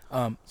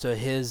 So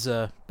his,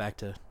 back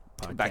to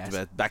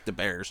podcast. Back to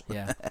bears.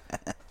 Yeah.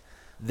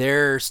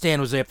 Their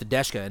stand was way up the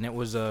Deshka, and it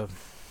was a,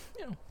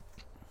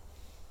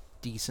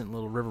 decent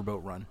little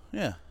riverboat run.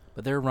 Yeah.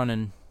 But they're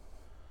running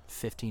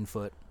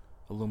 15-foot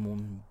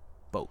aluminum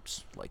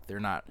boats. Like, they're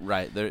not...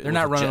 Right. They're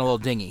not running a little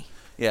dinghy.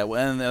 Yeah,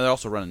 well, and they're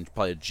also running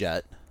probably a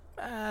jet.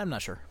 I'm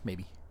not sure.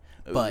 Maybe.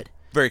 But...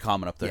 Very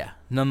common up there. Yeah.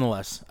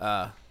 Nonetheless,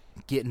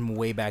 getting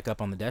way back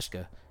up on the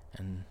Deshka,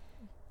 and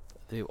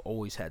they've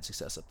always had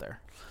success up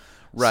there.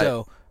 Right.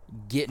 So,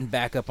 getting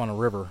back up on a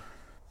river,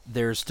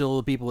 there's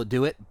still people that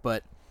do it,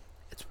 but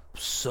it's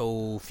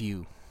so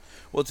few.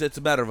 Well, it's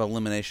a matter of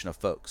elimination of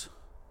folks.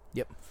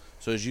 Yep.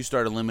 So as you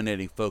start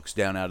eliminating folks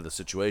down out of the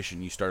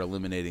situation, you start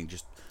eliminating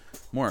just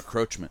more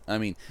encroachment. I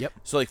mean, Yep.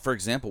 So like for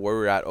example, where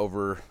we're at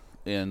over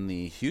in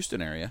the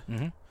Houston area,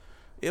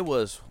 it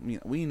was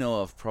we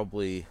know of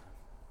probably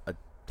a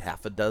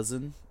half a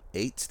dozen,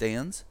 8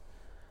 stands.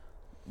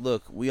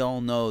 Look, we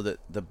all know that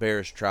the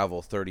bears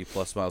travel 30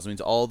 plus miles. It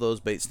means all those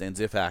bait stands,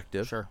 if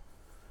active, Sure.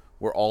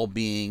 were all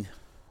being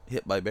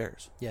hit by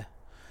bears. Yeah.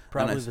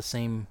 Probably the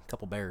same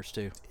couple bears,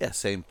 too. Yeah,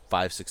 same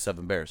 5, 6,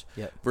 7 bears.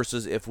 Yep.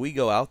 Versus if we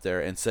go out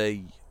there and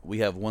say we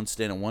have one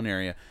stand in one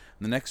area,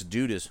 and the next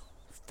dude is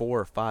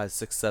 4, 5,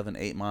 6, 7,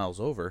 8 miles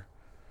over,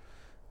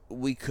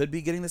 we could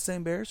be getting the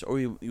same bears, or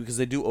because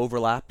they do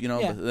overlap,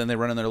 Yeah. but then they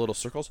run in their little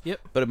circles.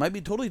 Yep. But it might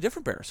be totally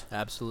different bears.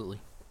 Absolutely.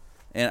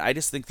 And I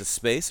just think the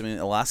space,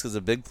 Alaska's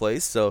a big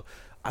place, so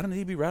I don't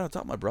need to be right on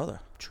top of my brother.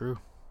 True.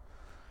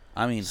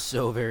 I mean,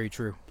 So very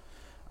true.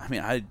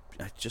 I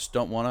just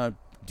don't want to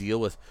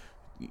deal with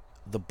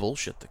the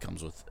bullshit that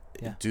comes with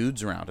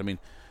dudes around.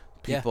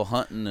 people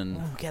hunting and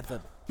look at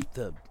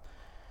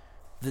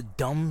the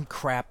dumb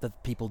crap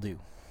that people do.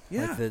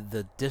 Yeah. Like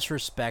the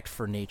disrespect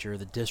for nature,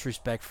 the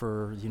disrespect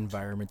for the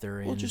environment they're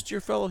in. Well, just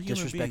your fellow human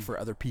disrespect being. for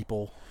other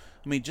people.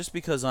 I mean, just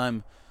because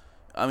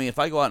if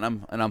I go out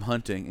and I'm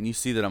hunting, and you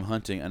see that I'm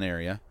hunting an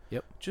area,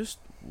 Yep. just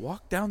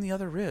walk down the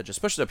other ridge,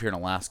 especially up here in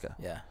Alaska.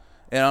 Yeah.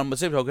 And on the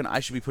same token, I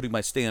should be putting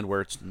my stand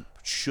where it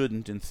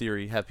shouldn't, in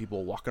theory, have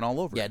people walking all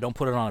over. Yeah, don't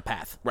put it on a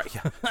path. Right.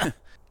 Yeah.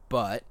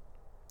 But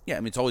Yeah, I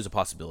mean, it's always a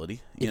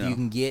possibility. if you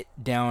can get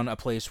down a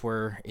place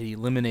where it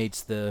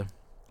eliminates the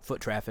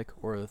foot traffic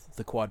or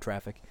the quad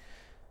traffic,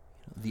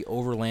 the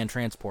overland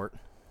transport.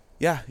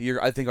 Yeah,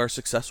 I think our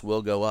success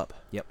will go up.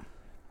 Yep.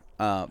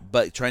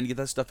 But trying to get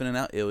that stuff in and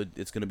out,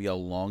 it's going to be a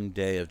long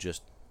day of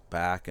just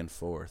back and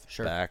forth,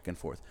 back and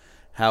forth.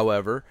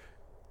 However,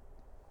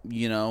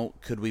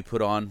 could we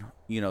put on,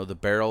 the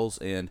barrels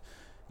and,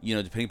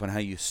 depending upon how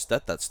you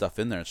set that stuff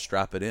in there and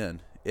strap it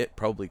in, it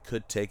probably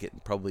could take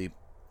it probably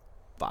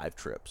 5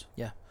 trips.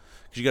 Yeah.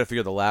 Because you got to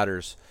figure the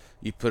ladders,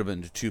 you put them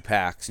into 2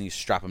 packs and you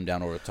strap them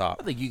down over the top.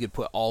 I think you could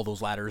put all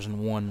those ladders in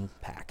one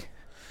pack.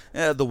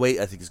 Yeah, the weight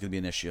I think is going to be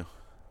an issue.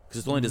 Because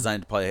it's only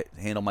designed to probably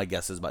handle, my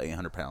guess is about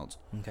 800 pounds.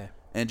 Okay.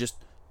 And just,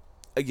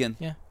 again,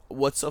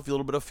 what's a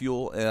little bit of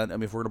fuel? And,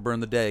 if we're going to burn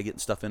the day, getting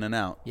stuff in and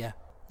out. Yeah.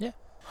 Yeah.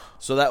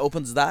 So that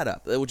opens that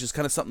up, which is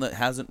kind of something that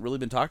hasn't really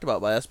been talked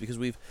about by us because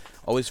we've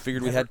always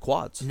figured we had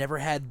quads. Never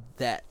had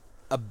that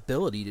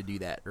ability to do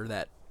that or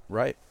that.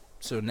 Right.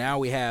 So now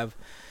we have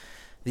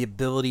the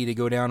ability to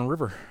go down a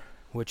river,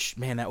 which,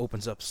 man, that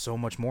opens up so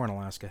much more in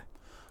Alaska.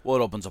 Well,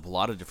 it opens up a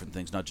lot of different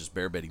things, not just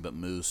bear baiting, but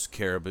moose,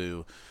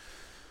 caribou,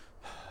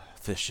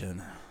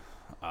 fishing,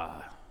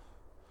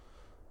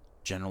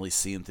 generally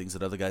seeing things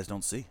that other guys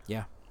don't see.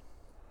 Yeah.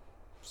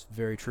 It's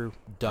very true.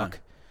 Duck.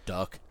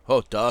 Duck.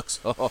 Oh, ducks.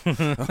 Oh.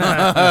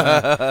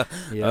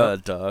 Yeah.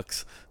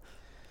 Ducks.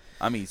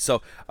 I mean,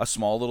 so a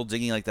small little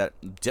dinghy like that,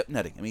 dip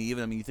netting. You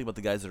think about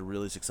the guys that are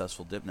really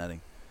successful dip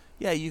netting.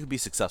 Yeah, you can be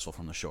successful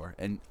from the shore,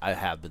 and I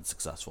have been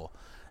successful,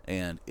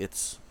 and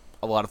it's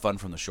a lot of fun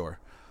from the shore.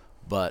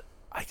 But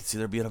I could see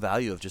there being a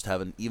value of just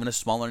having even a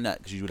smaller net,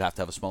 because you would have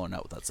to have a smaller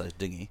net with that size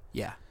dinghy.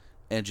 Yeah.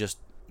 And just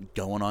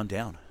going on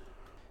down.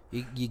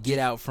 You get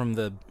out from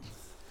the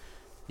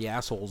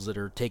assholes that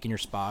are taking your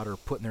spot or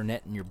putting their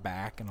net in your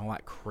back and all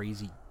that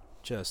crazy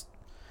just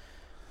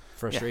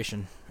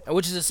frustration. Yeah.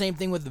 Which is the same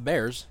thing with the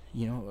bears,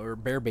 or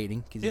bear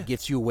baiting, because it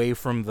gets you away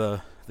from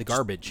the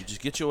garbage.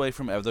 Just get you away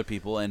from other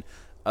people, and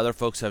other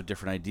folks have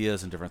different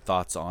ideas and different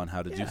thoughts on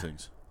how to do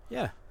things.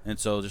 Yeah. And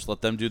so just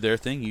let them do their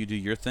thing, you do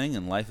your thing,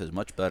 and life is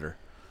much better.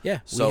 Yeah.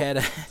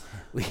 So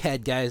we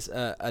had guys,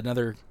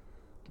 another,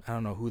 I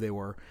don't know who they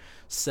were,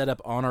 set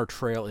up on our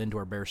trail into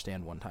our bear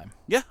stand one time.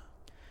 Yeah.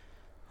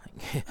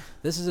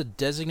 This is a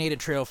designated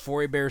trail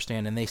for a bear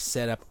stand, and they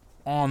set up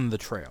on the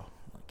trail.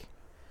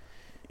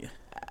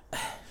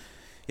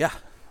 Yeah.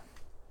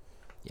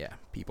 Yeah,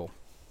 people.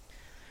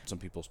 Some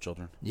people's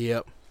children.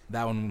 Yep.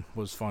 That one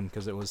was fun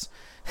because it was...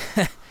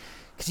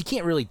 Because you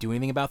can't really do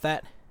anything about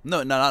that.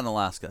 No, not in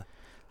Alaska.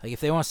 Like, if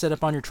they want to set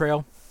up on your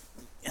trail...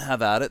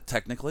 Have at it,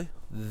 technically.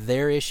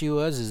 Their issue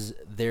is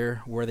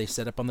where they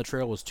set up on the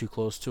trail was too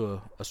close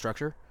to a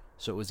structure,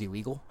 so it was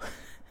illegal.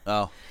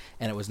 Oh.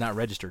 And it was not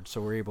registered, so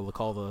we were able to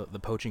call the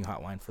poaching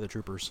hotline for the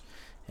troopers,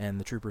 and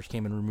the troopers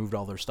came and removed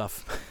all their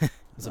stuff.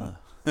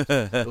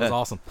 It was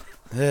awesome.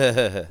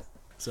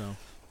 So,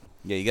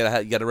 yeah, you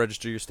gotta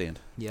register your stand.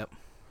 Yep.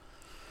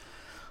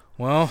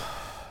 Well,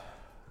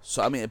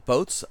 so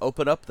boats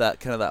open up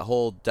that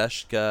whole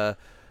Deshka.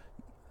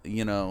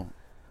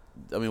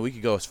 We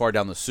could go as far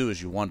down the Sioux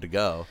as you wanted to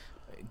go.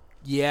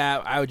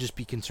 Yeah, I would just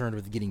be concerned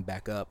with getting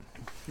back up.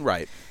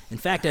 Right. In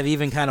fact, I've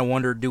even kind of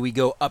wondered, do we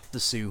go up the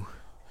Sioux?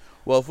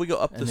 Well, if we go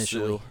up the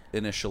Sioux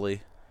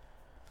initially,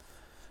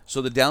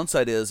 so the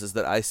downside is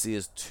that I see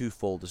is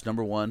twofold. Is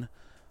number one,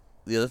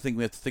 the other thing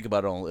we have to think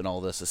about in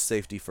all this is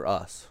safety for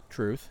us.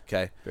 Truth.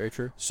 Okay. Very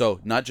true. So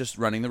not just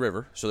running the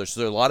river. So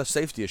there are a lot of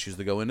safety issues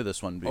that go into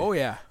this one. Oh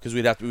yeah. Because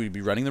we'd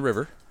be running the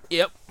river.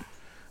 Yep.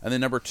 And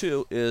then number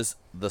two is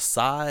the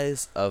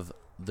size of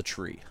the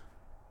tree.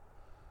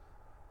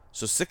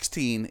 So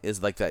 16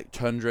 is like that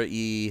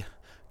tundra-y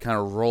kind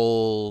of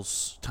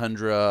rolls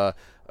tundra,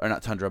 or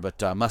not tundra, but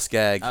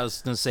muskeg. I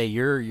was gonna say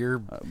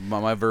your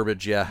my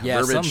verbiage, yeah.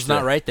 Yeah, verbiage something's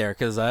not right there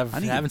because I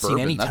haven't seen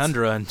any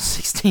tundra in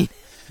 16.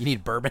 You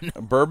need bourbon.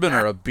 Bourbon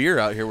or a beer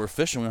out here. We're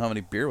fishing. We don't have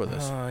any beer with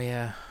us. Oh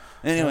yeah.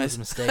 Anyways, that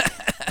was a mistake.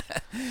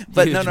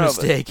 But Huge no,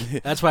 mistake.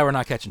 That's why we're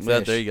not catching fish.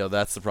 Well, there you go.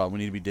 That's the problem. We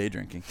need to be day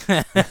drinking.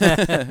 But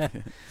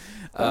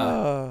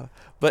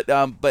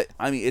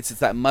it's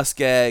that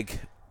muskeg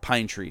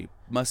pine tree,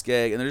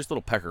 muskeg, and they're just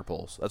little pecker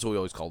poles. That's what we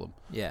always call them.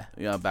 Yeah.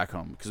 Yeah, back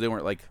home because they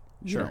weren't like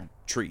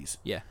trees.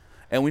 Yeah.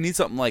 And we need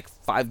something like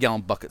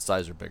 5-gallon bucket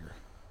size or bigger.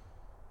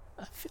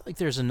 I feel like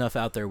there's enough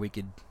out there we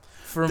could.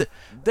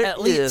 There at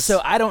least, is. so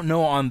I don't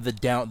know on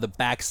the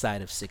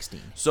backside of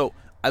 16. So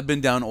I've been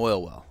down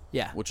Oil Well.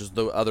 Yeah. Which is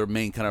the other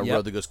main kind of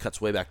road that cuts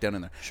way back down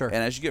in there. Sure. And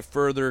as you get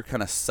further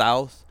kind of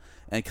south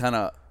and kind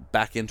of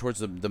back in towards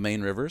the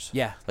main rivers.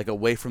 Yeah. Like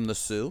away from the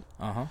Sioux.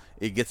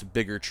 It gets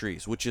bigger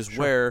trees, which is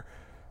where,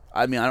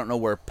 I mean, I don't know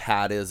where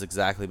Pat is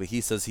exactly, but he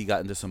says he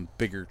got into some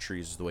bigger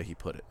trees is the way he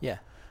put it. Yeah.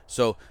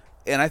 So,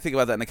 and I think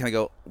about that and I kind of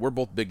go, we're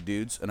both big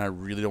dudes and I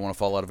really don't want to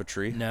fall out of a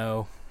tree.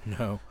 No.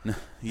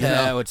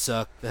 That would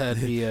suck.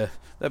 That'd be a...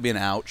 That'd be an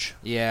ouch.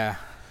 Yeah.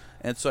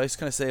 And so I just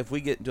kind of say, if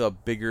we get into a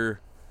bigger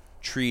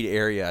treed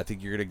area, I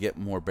think you're going to get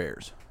more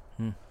bears.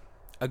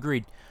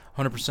 Agreed.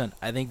 100%.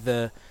 I think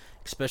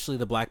especially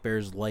the black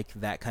bears like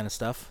that kind of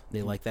stuff.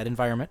 They like that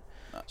environment.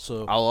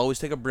 So I'll always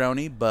take a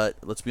brownie, but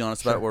let's be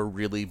honest about it, we're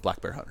really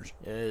black bear hunters.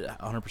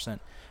 100%.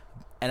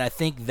 And I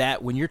think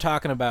that when you're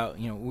talking about,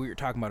 we were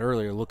talking about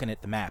earlier, looking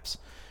at the maps,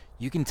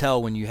 you can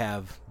tell when you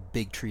have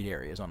big treed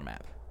areas on a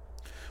map.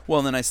 Well,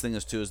 and the nice thing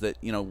is, too, is that,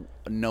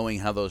 knowing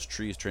how those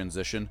trees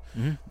transition,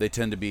 they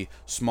tend to be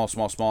small,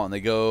 and they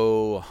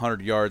go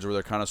 100 yards where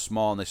they're kind of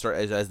small, and they start,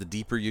 as the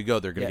deeper you go,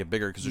 they're going to get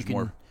bigger because there's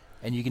more.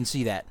 And you can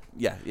see that.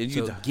 Yeah.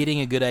 So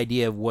getting a good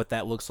idea of what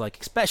that looks like,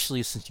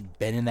 especially since you've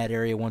been in that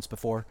area once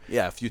before.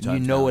 Yeah, a few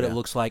times. You know what it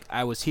looks like.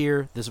 I was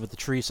here. This is what the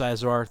tree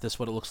sizes are. This is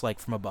what it looks like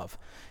from above.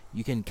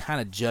 You can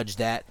kind of judge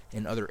that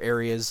in other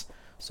areas.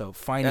 So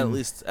finding...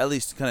 At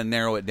least kind of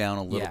narrow it down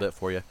a little bit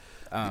for you.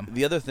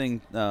 The other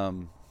thing... what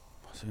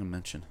was I going to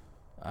mention?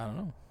 I don't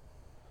know.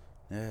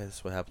 Yeah,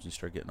 that's what happens when you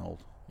start getting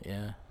old.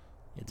 Yeah.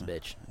 It's a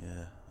bitch.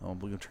 Yeah. Oh,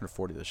 we're going to turn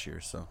 40 this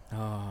year, so...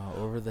 Oh,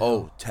 over the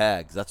hill.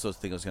 Tags. That's the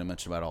thing I was going to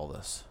mention about all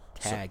this.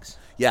 Tags.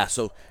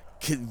 So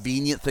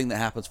convenient thing that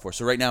happens for us.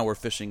 So right now we're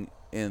fishing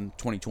in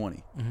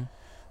 2020.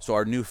 So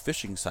our new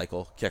fishing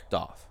cycle kicked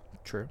off.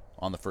 True.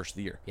 On the first of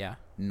the year. Yeah.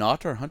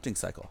 Not our hunting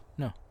cycle.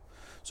 No.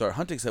 So our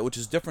hunting cycle, which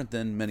is different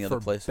than many other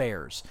places.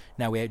 Bears.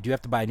 Now we do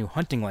have to buy a new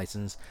hunting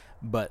license,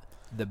 but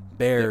the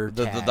bear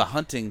the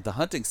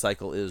hunting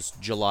cycle is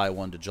July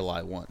 1 to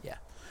July 1. Yeah.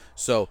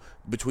 So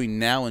between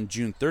now and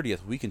June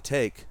 30th, we can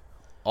take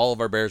all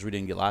of our bears we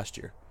didn't get last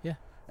year. Yeah.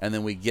 And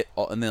then we get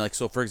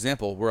so for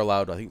example, we're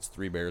allowed, I think it's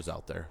 3 bears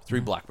out there, 3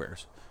 black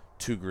bears,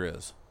 2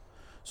 grizz.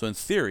 So in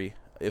theory,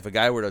 if a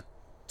guy were to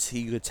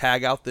he could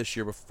tag out this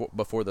year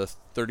before the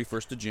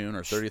 31st of June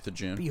or 30th of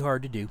June. It'd be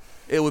hard to do.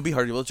 It would be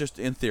hard to do. It's just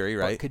in theory,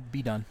 right? But it could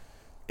be done.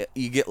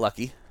 You get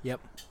lucky.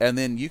 Yep. And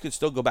then you could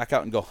still go back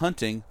out and go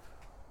hunting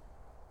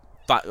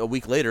a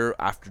week later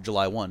after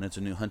July 1. It's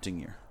a new hunting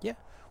year. Yeah.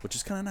 Which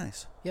is kind of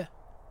nice. Yeah.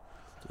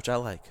 Which I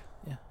like.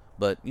 Yeah.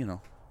 But, on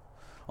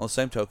the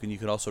same token, you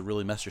could also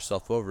really mess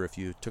yourself over if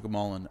you took them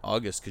all in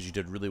August because you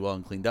did really well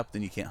and cleaned up.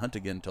 Then you can't hunt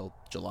again until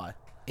July.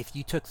 If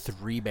you took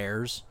 3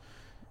 bears...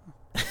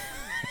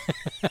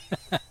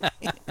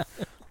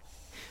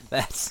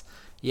 That's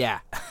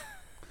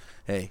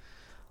hey,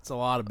 it's a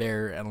lot of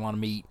bear and a lot of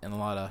meat and a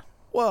lot of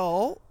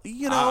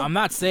I'm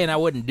not saying I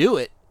wouldn't do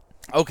it.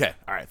 Okay,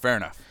 all right, fair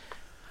enough.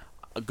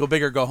 Go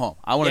big or go home.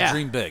 I want to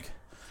dream big.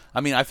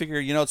 I mean, I figure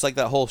it's like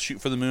that whole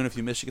shoot for the moon, if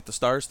you miss you get the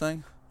stars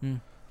thing.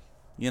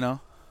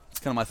 It's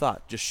kind of my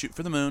thought. Just shoot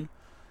for the moon,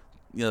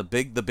 the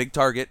big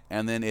target,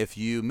 and then if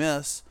you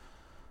miss,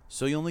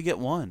 so you only get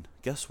one.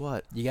 Guess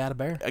what? You got a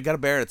bear. I got a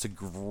bear. It's a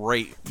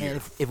great year.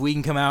 And if we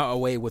can come out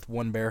away with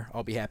 1 bear,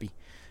 I'll be happy.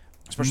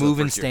 Especially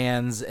moving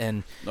stands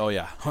and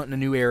hunting a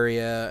new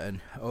area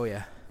and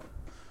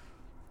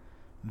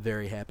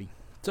very happy.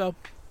 So,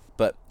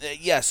 but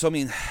so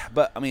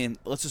I mean,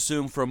 let's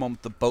assume for a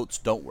moment the boats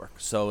don't work.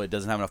 So it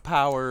doesn't have enough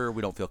power.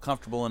 We don't feel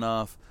comfortable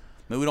enough.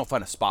 Maybe we don't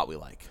find a spot we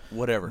like.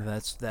 Whatever.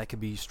 That could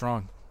be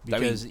strong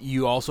because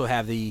you also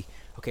have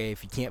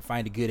if you can't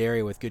find a good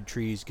area with good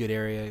trees, good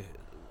area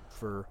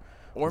for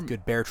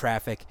good bear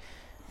traffic.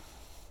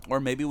 Or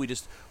maybe we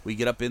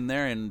get up in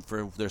there and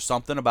there's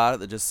something about it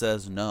that just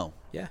says no.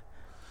 Yeah.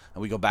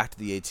 And we go back to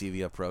the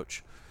ATV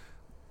approach.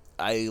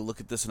 I look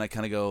at this and I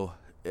kind of go,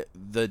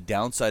 the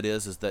downside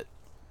is that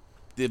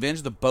the advantage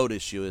of the boat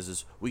issue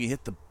is we can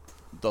hit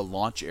the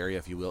launch area,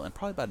 if you will, in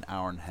probably about an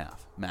hour and a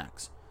half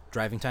max.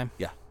 Driving time?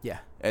 Yeah. Yeah.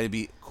 And it'd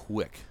be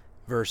quick.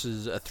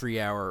 Versus a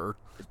 3-hour or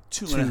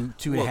two and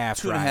a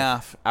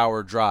half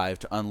hour drive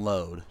to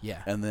unload.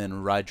 Yeah. And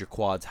then ride your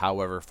quads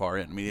however far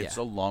in. I mean, it's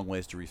a long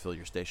ways to refill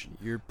your station.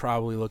 You're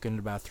probably looking at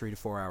about 3 to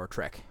 4 hour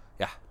trek.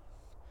 Yeah.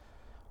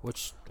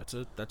 Which that's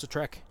a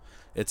trek.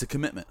 It's a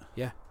commitment.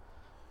 Yeah.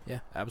 Yeah,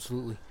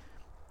 absolutely.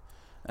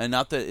 And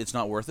not that it's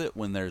not worth it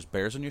when there's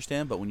bears on your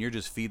stand, but when you're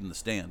just feeding the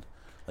stand.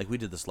 Like we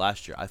did this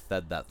last year. I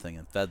fed that thing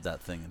and fed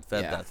that thing and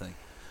fed that thing.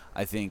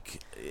 I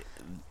think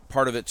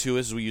part of it, too,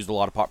 is we used a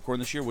lot of popcorn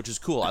this year, which is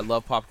cool. I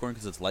love popcorn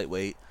because it's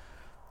lightweight,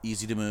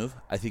 easy to move.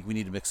 I think we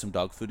need to mix some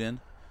dog food in.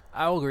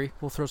 I'll agree.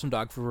 We'll throw some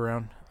dog food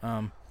around.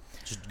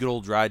 Just good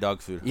old dry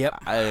dog food.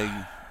 Yep.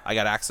 I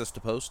got access to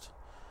Post,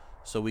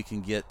 so we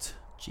can get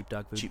cheap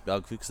dog food. Cheap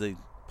dog food because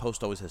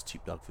Post always has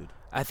cheap dog food.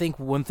 I think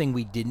one thing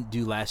we didn't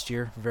do last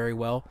year very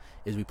well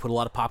is we put a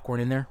lot of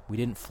popcorn in there. We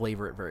didn't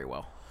flavor it very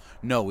well.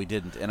 No, we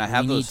didn't. And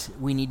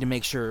we need to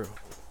make sure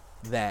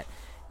that...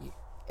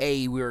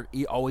 we're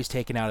always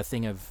taking out a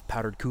thing of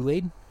powdered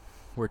Kool-Aid.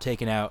 We're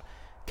taking out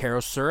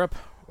Karo syrup,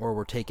 or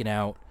we're taking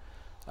out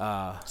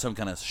some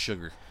kind of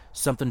sugar,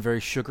 something very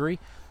sugary.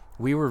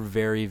 We were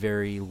very,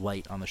 very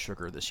light on the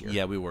sugar this year.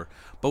 Yeah, we were,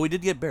 but we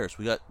did get bears.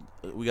 We got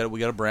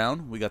a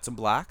brown. We got some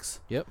blacks.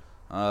 Yep.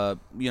 So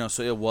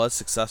it was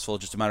successful.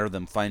 Just a matter of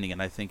them finding it.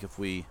 And I think if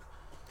we,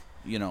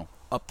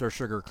 upped our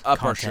sugar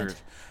up our content.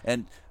 sugar,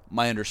 and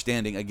my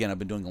understanding, again, I've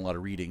been doing a lot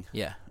of reading.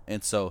 Yeah.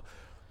 And so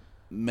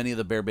many of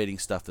the bear baiting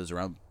stuff is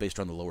based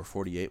around the lower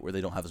 48, where they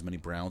don't have as many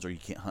browns, or you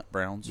can't hunt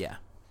browns. Yeah.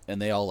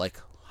 And they all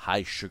like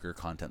high sugar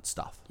content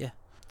stuff. Yeah.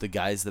 The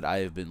guys that I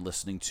have been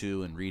listening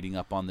to and reading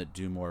up on that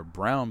do more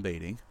brown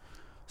baiting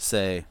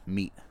say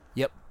meat.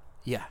 Yep.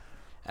 Yeah.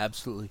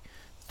 Absolutely.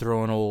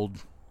 Throwing old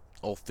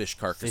fish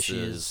carcasses,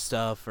 fishes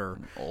stuff, or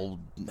old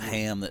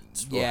ham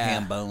Yeah.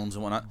 ham bones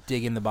and whatnot.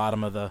 dig in the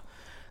bottom of the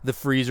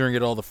freezer and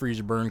get all the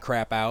freezer burn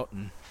crap out,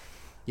 and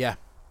yeah,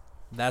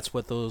 that's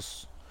what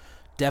those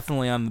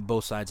definitely on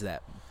both sides of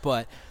that.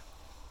 But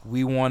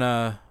we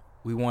wanna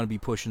be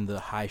pushing the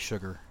high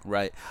sugar,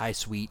 Right. high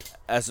sweet.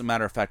 As a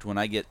matter of fact, when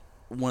I get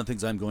one of the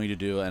things I'm going to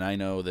do, and I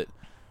know that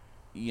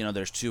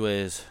there's two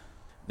ways.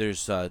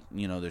 There's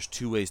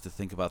two ways to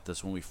think about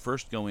this when we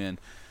first go in.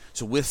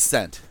 So with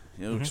scent,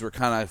 because we're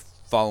kind of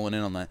following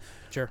in on that.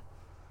 Sure.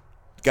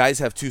 Guys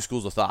have two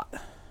schools of thought.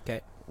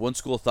 Okay. One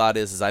school of thought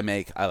is I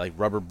like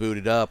rubber boot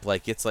it up,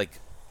 like it's like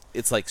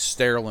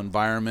sterile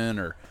environment,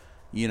 or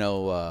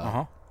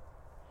hazmat.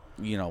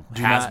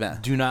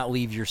 Do not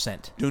leave your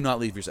scent. Do not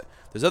leave your scent.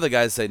 There's other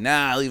guys that say,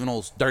 nah, leave an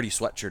old dirty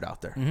sweatshirt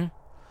out there. Mm-hmm.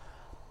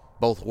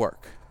 Both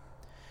work.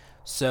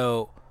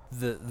 So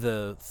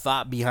the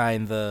thought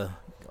behind the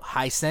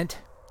high scent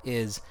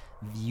is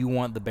you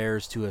want the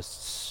bears to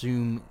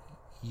assume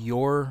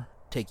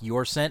take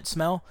your scent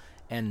smell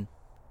and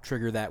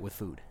trigger that with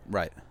food.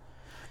 Right.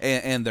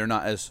 And they're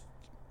not as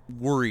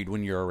worried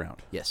when you're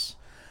around. Yes.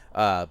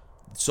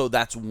 So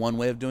that's one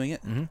way of doing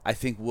it. Mm-hmm. I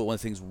think one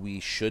of the things we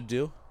should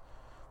do,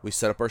 we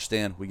set up our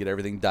stand, we get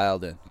everything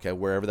dialed in. Okay,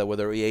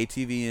 whether we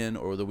ATV in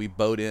or whether we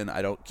boat in,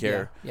 I don't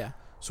care. Yeah.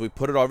 So we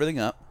put everything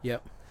up.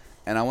 Yep.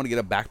 And I want to get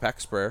a backpack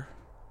sprayer.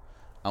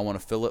 I want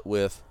to fill it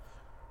with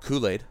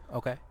Kool-Aid.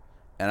 Okay.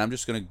 And I'm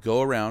just going to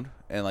go around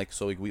and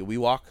we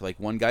walk, like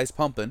one guy's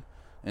pumping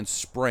and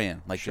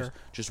spraying. Like Sure.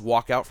 just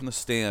walk out from the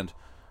stand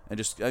and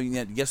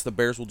yes, the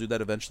bears will do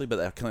that eventually, but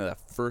that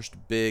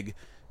first big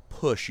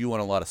push, you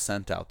want a lot of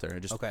scent out there.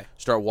 And just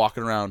start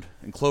walking around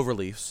in clover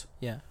leaves.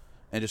 Yeah.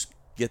 And just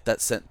get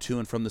that scent to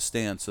and from the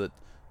stand so that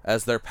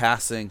as they're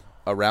passing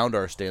around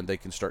our stand, they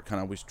can start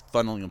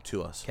funneling them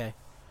to us. Okay.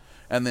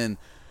 And then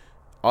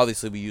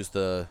obviously we use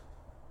the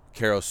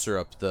Caro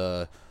syrup,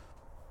 the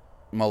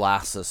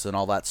molasses and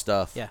all that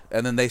stuff. Yeah.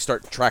 And then they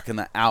start tracking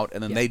that out,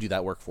 and then they do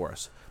that work for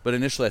us. But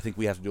initially I think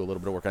we have to do a little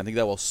bit of work. I think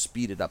that will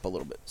speed it up a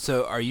little bit.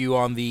 So are you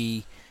on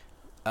the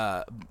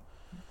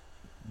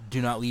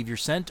do not leave your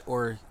scent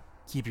or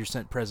keep your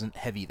scent present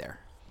heavy there?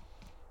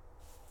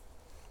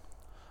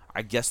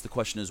 I guess the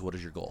question is, what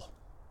is your goal?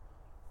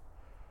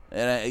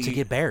 And To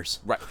get bears.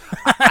 Right.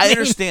 I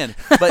understand.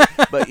 But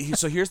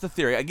so here's the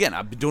theory. Again,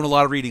 I've been doing a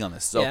lot of reading on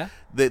this. So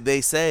they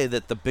say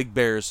that the big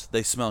bears,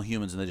 they smell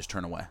humans and they just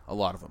turn away. A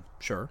lot of them.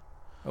 Sure.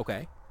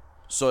 Okay.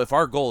 So if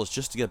our goal is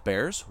just to get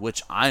bears,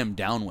 which I am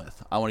down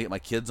with, I want to get my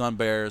kids on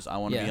bears, I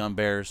want to be on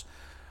bears,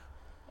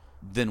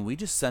 then we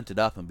just scent it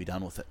up and be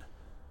done with it.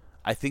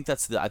 I think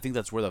that's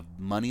where the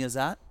money is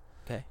at.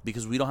 Okay.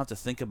 Because we don't have to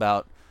think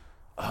about,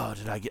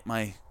 did I get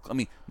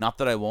not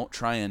that I won't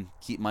try and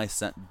keep my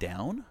scent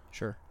down.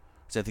 Sure.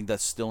 Because I think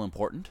that's still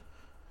important.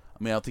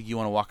 I don't think you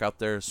want to walk out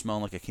there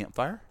smelling like a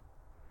campfire.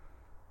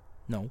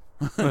 No.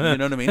 You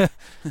know what I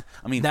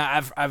mean?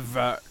 Now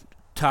I've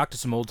talked to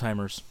some old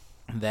timers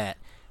that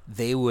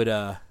they would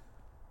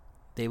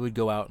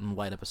go out and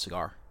light up a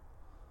cigar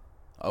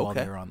while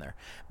they were on there.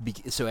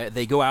 So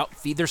they go out,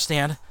 feed their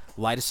stand,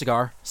 light a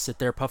cigar, sit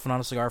there puffing on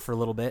a cigar for a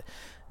little bit,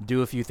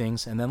 do a few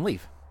things, and then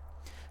leave.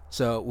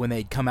 So when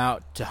they come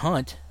out to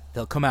hunt,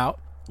 they'll come out,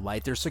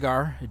 light their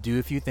cigar, do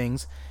a few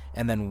things,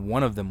 and then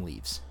one of them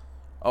leaves.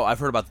 Oh, I've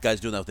heard about the guys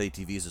doing that with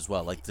ATVs as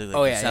well. Like the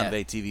sound of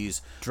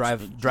ATVs.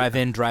 Drive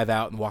in, drive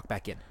out, and walk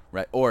back in.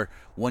 Right. Or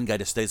one guy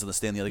just stays on the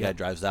stand, the other guy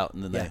drives out,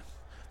 and then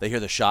they hear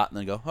the shot and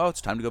then go, oh,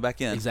 it's time to go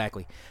back in.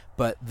 Exactly.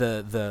 But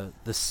the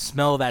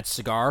smell of that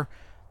cigar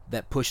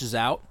that pushes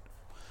out.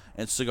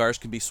 And cigars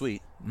can be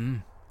sweet.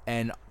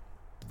 And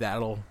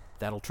that'll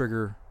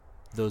trigger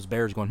those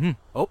bears going,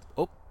 oh,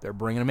 they're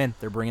bringing them in.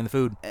 They're bringing the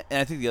food. And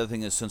I think the other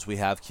thing is, since we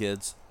have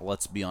kids,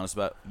 let's be honest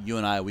about it, you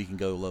and I, we can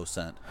go low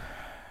scent.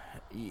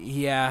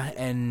 Yeah,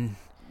 and...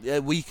 Yeah,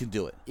 we can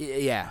do it.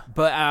 Yeah,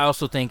 but I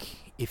also think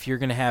if you're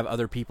going to have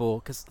other people,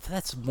 because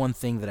that's one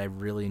thing that I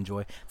really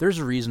enjoy. There's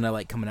a reason I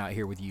like coming out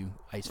here with you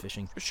ice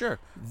fishing. For sure.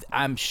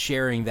 I'm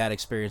sharing that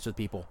experience with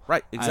people.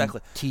 Right, exactly.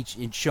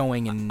 I'm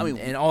showing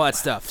and all that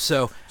stuff.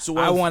 So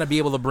I want to be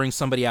able to bring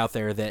somebody out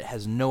there that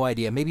has no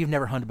idea. Maybe you've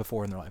never hunted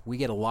before in their life. We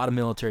get a lot of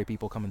military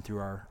people coming through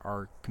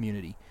our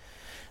community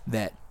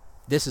that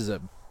this is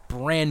a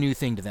brand new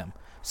thing to them.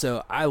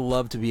 So I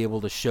love to be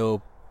able to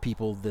show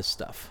people this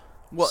stuff.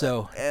 Well,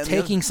 so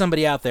taking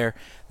somebody out there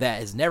that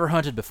has never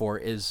hunted before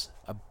is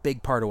a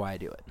big part of why I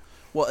do it.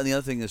 Well, and the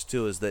other thing is,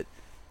 too, is that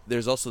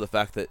there's also the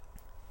fact that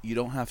you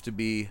don't have to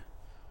be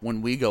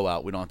when we go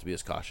out, we don't have to be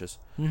as cautious.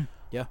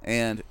 Yeah.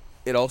 And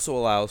it also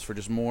allows for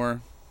just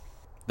more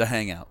the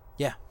hangout.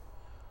 Yeah.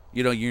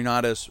 You know, you're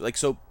not as like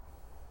so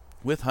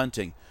with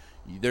hunting.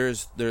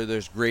 There's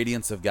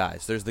gradients of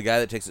guys. There's the guy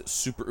that takes it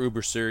super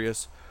uber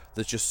serious.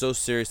 That's just so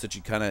serious that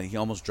he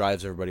almost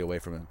drives everybody away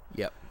from him.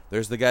 Yep.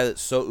 There's the guy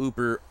that's so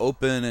uber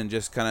open and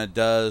just kind of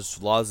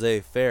does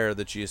laissez-faire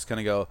that you just kind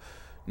of go,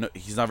 no,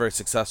 he's not very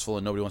successful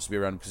and nobody wants to be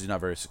around him because he's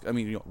not very. I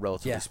mean,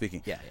 relatively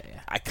speaking. Yeah.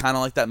 I kind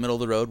of like that middle of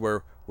the road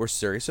where we're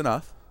serious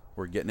enough,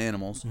 we're getting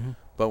animals,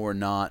 but we're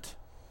not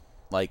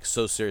like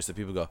so serious that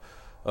people go,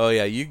 oh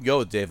yeah, you can go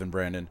with Dave and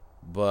Brandon,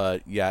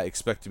 but yeah,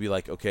 expect to be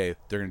like, okay,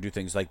 they're gonna do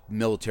things like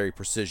military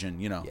precision,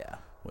 you know. Yeah.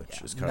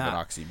 Which is kind of an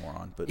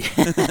oxymoron, but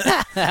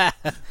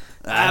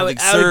I would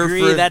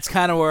agree. That's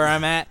kind of where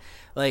I'm at.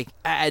 Like,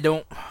 I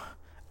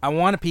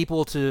want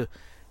people to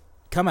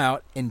come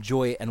out,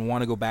 enjoy it, and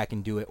want to go back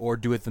and do it, or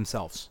do it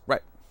themselves.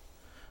 Right.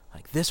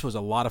 Like, this was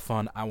a lot of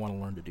fun. I want to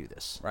learn to do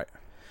this. Right.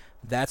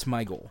 That's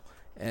my goal.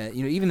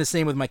 Even the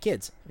same with my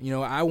kids.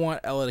 I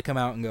want Ella to come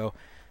out and go,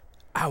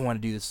 I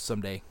want to do this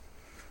someday.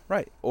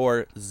 Right.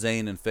 Or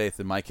Zane and Faith,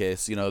 in my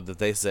case, that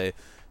they say,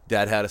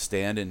 Dad had a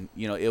stand, and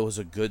it was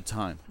a good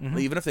time.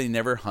 Even if they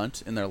never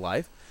hunt in their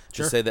life,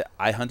 just say that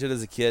I hunted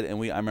as a kid, and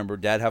I remember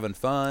Dad having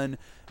fun.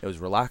 It was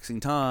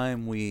relaxing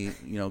time. We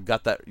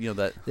got that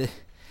that.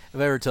 Have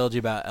I ever told you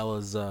about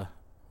Ella's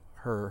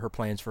her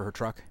plans for her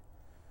truck?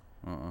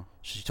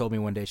 She told me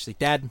one day, she's like,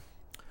 Dad,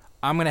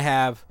 I'm gonna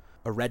have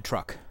a red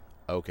truck.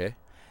 Okay.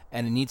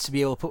 And it needs to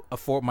be able to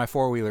put my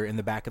 4-wheeler in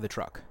the back of the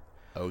truck.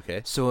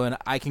 Okay. So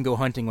I can go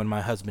hunting when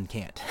my husband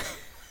can't.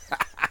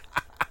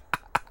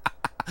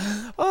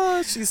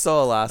 Oh, she's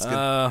so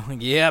Alaskan.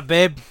 Yeah,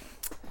 babe.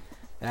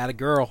 Atta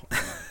girl.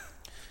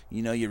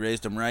 You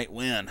raised him right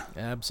when.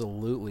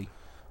 Absolutely.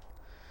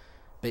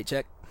 Bait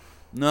check.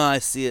 No, I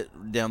see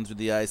it down through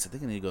the ice. I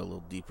think I need to go a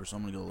little deeper, so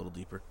I'm going to go a little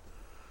deeper.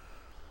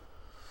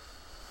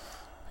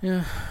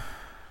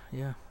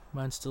 Yeah.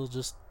 Mine's still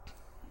just...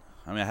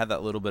 I mean, I had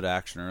that little bit of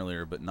action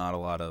earlier, but not a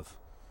lot of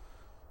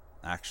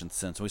action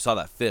since. And we saw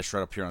that fish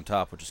right up here on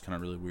top, which is kind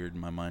of really weird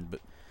in my mind,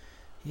 but...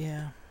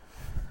 Yeah.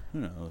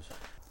 Who knows?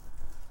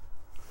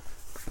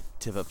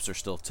 Tip-ups are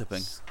still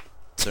tipping.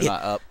 They're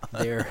not up.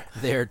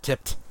 They're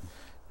tipped,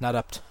 not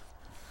upped.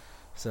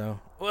 So,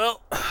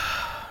 well...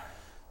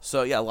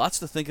 So yeah, lots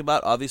to think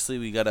about. Obviously,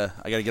 I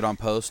gotta get on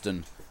post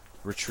and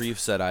retrieve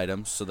said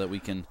items so that we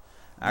can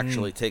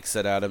actually take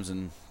said items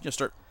and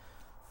start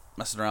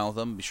messing around with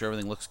them. Be sure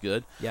everything looks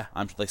good. Yeah.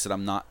 Like I said,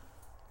 I'm not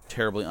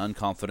terribly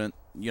unconfident.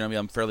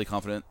 I'm fairly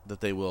confident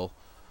that they will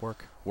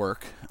work.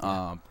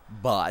 Yeah.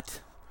 But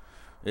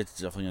it's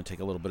definitely gonna take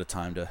a little bit of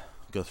time to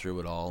go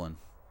through it all and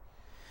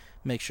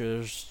make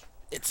sure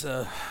it's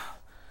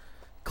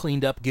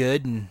cleaned up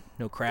good and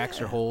no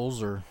cracks or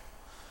holes or.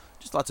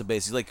 Just lots of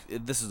basics. Like,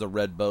 this is a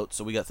red boat,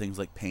 so we got things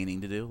like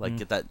painting to do. Like,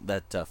 get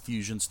that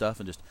fusion stuff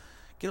and just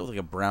get it with, like,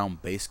 a brown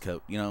base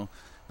coat, Not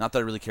that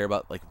I really care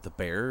about, like, the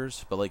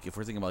bears, but, like, if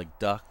we're thinking about, like,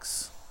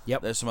 ducks,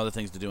 there's some other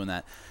things to do in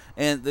that.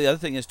 And the other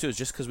thing is, too, is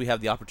just because we have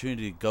the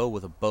opportunity to go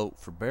with a boat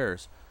for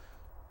bears,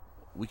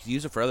 we can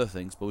use it for other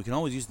things, but we can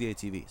always use the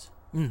ATVs.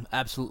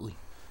 Absolutely.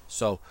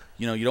 So,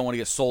 you don't want to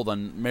get sold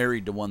on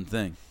married to one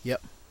thing.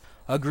 Yep.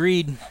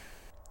 Agreed.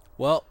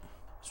 Well.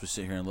 So we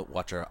sit here and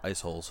watch our ice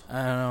holes.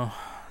 I don't know.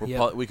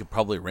 We could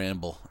probably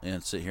ramble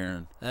and sit here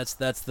and that's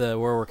where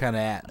we're kind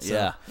of at. So.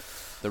 Yeah,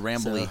 the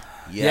rambly. So,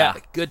 yeah,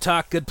 good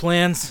talk, good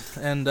plans,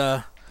 and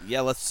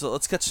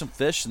let's catch some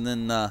fish and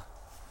then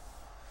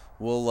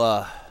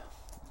we'll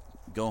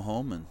go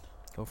home and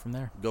go from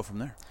there.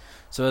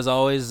 So as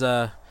always,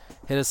 hit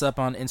us up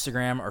on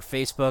Instagram or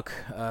Facebook,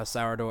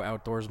 Sourdough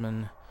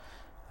Outdoorsman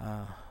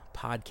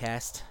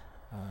podcast.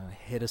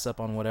 Hit us up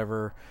on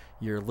whatever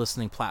your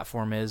listening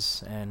platform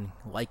is and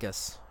like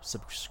us,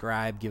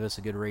 subscribe, give us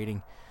a good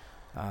rating.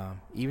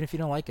 Even if you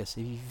don't like us,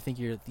 if you think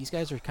these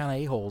guys are kind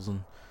of a-holes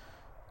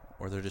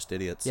or they're just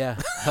idiots. Yeah,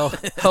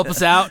 help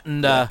us out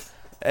and and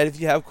if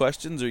you have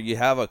questions or you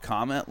have a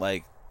comment,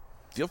 like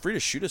feel free to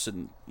shoot us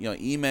an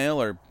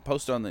email or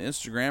post on the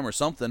Instagram or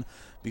something,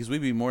 because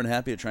we'd be more than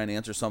happy to try and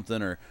answer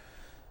something or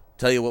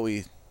tell you what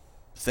we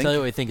think. Tell you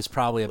what we think is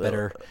probably a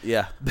better.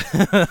 Yeah.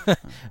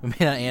 We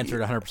may not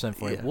answer it 100%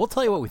 for you. We'll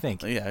tell you what we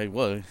think. Yeah,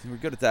 well, we're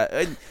good at that.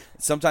 And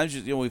sometimes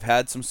we've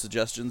had some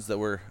suggestions that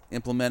we're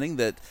implementing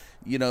that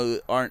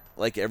aren't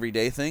like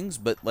everyday things,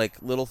 but like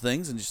little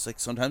things, and just like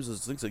sometimes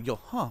those things like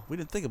we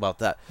didn't think about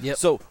that. Yep.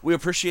 So we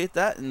appreciate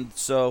that, and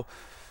so,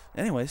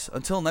 anyways,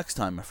 until next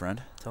time, my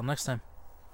friend. Until next time.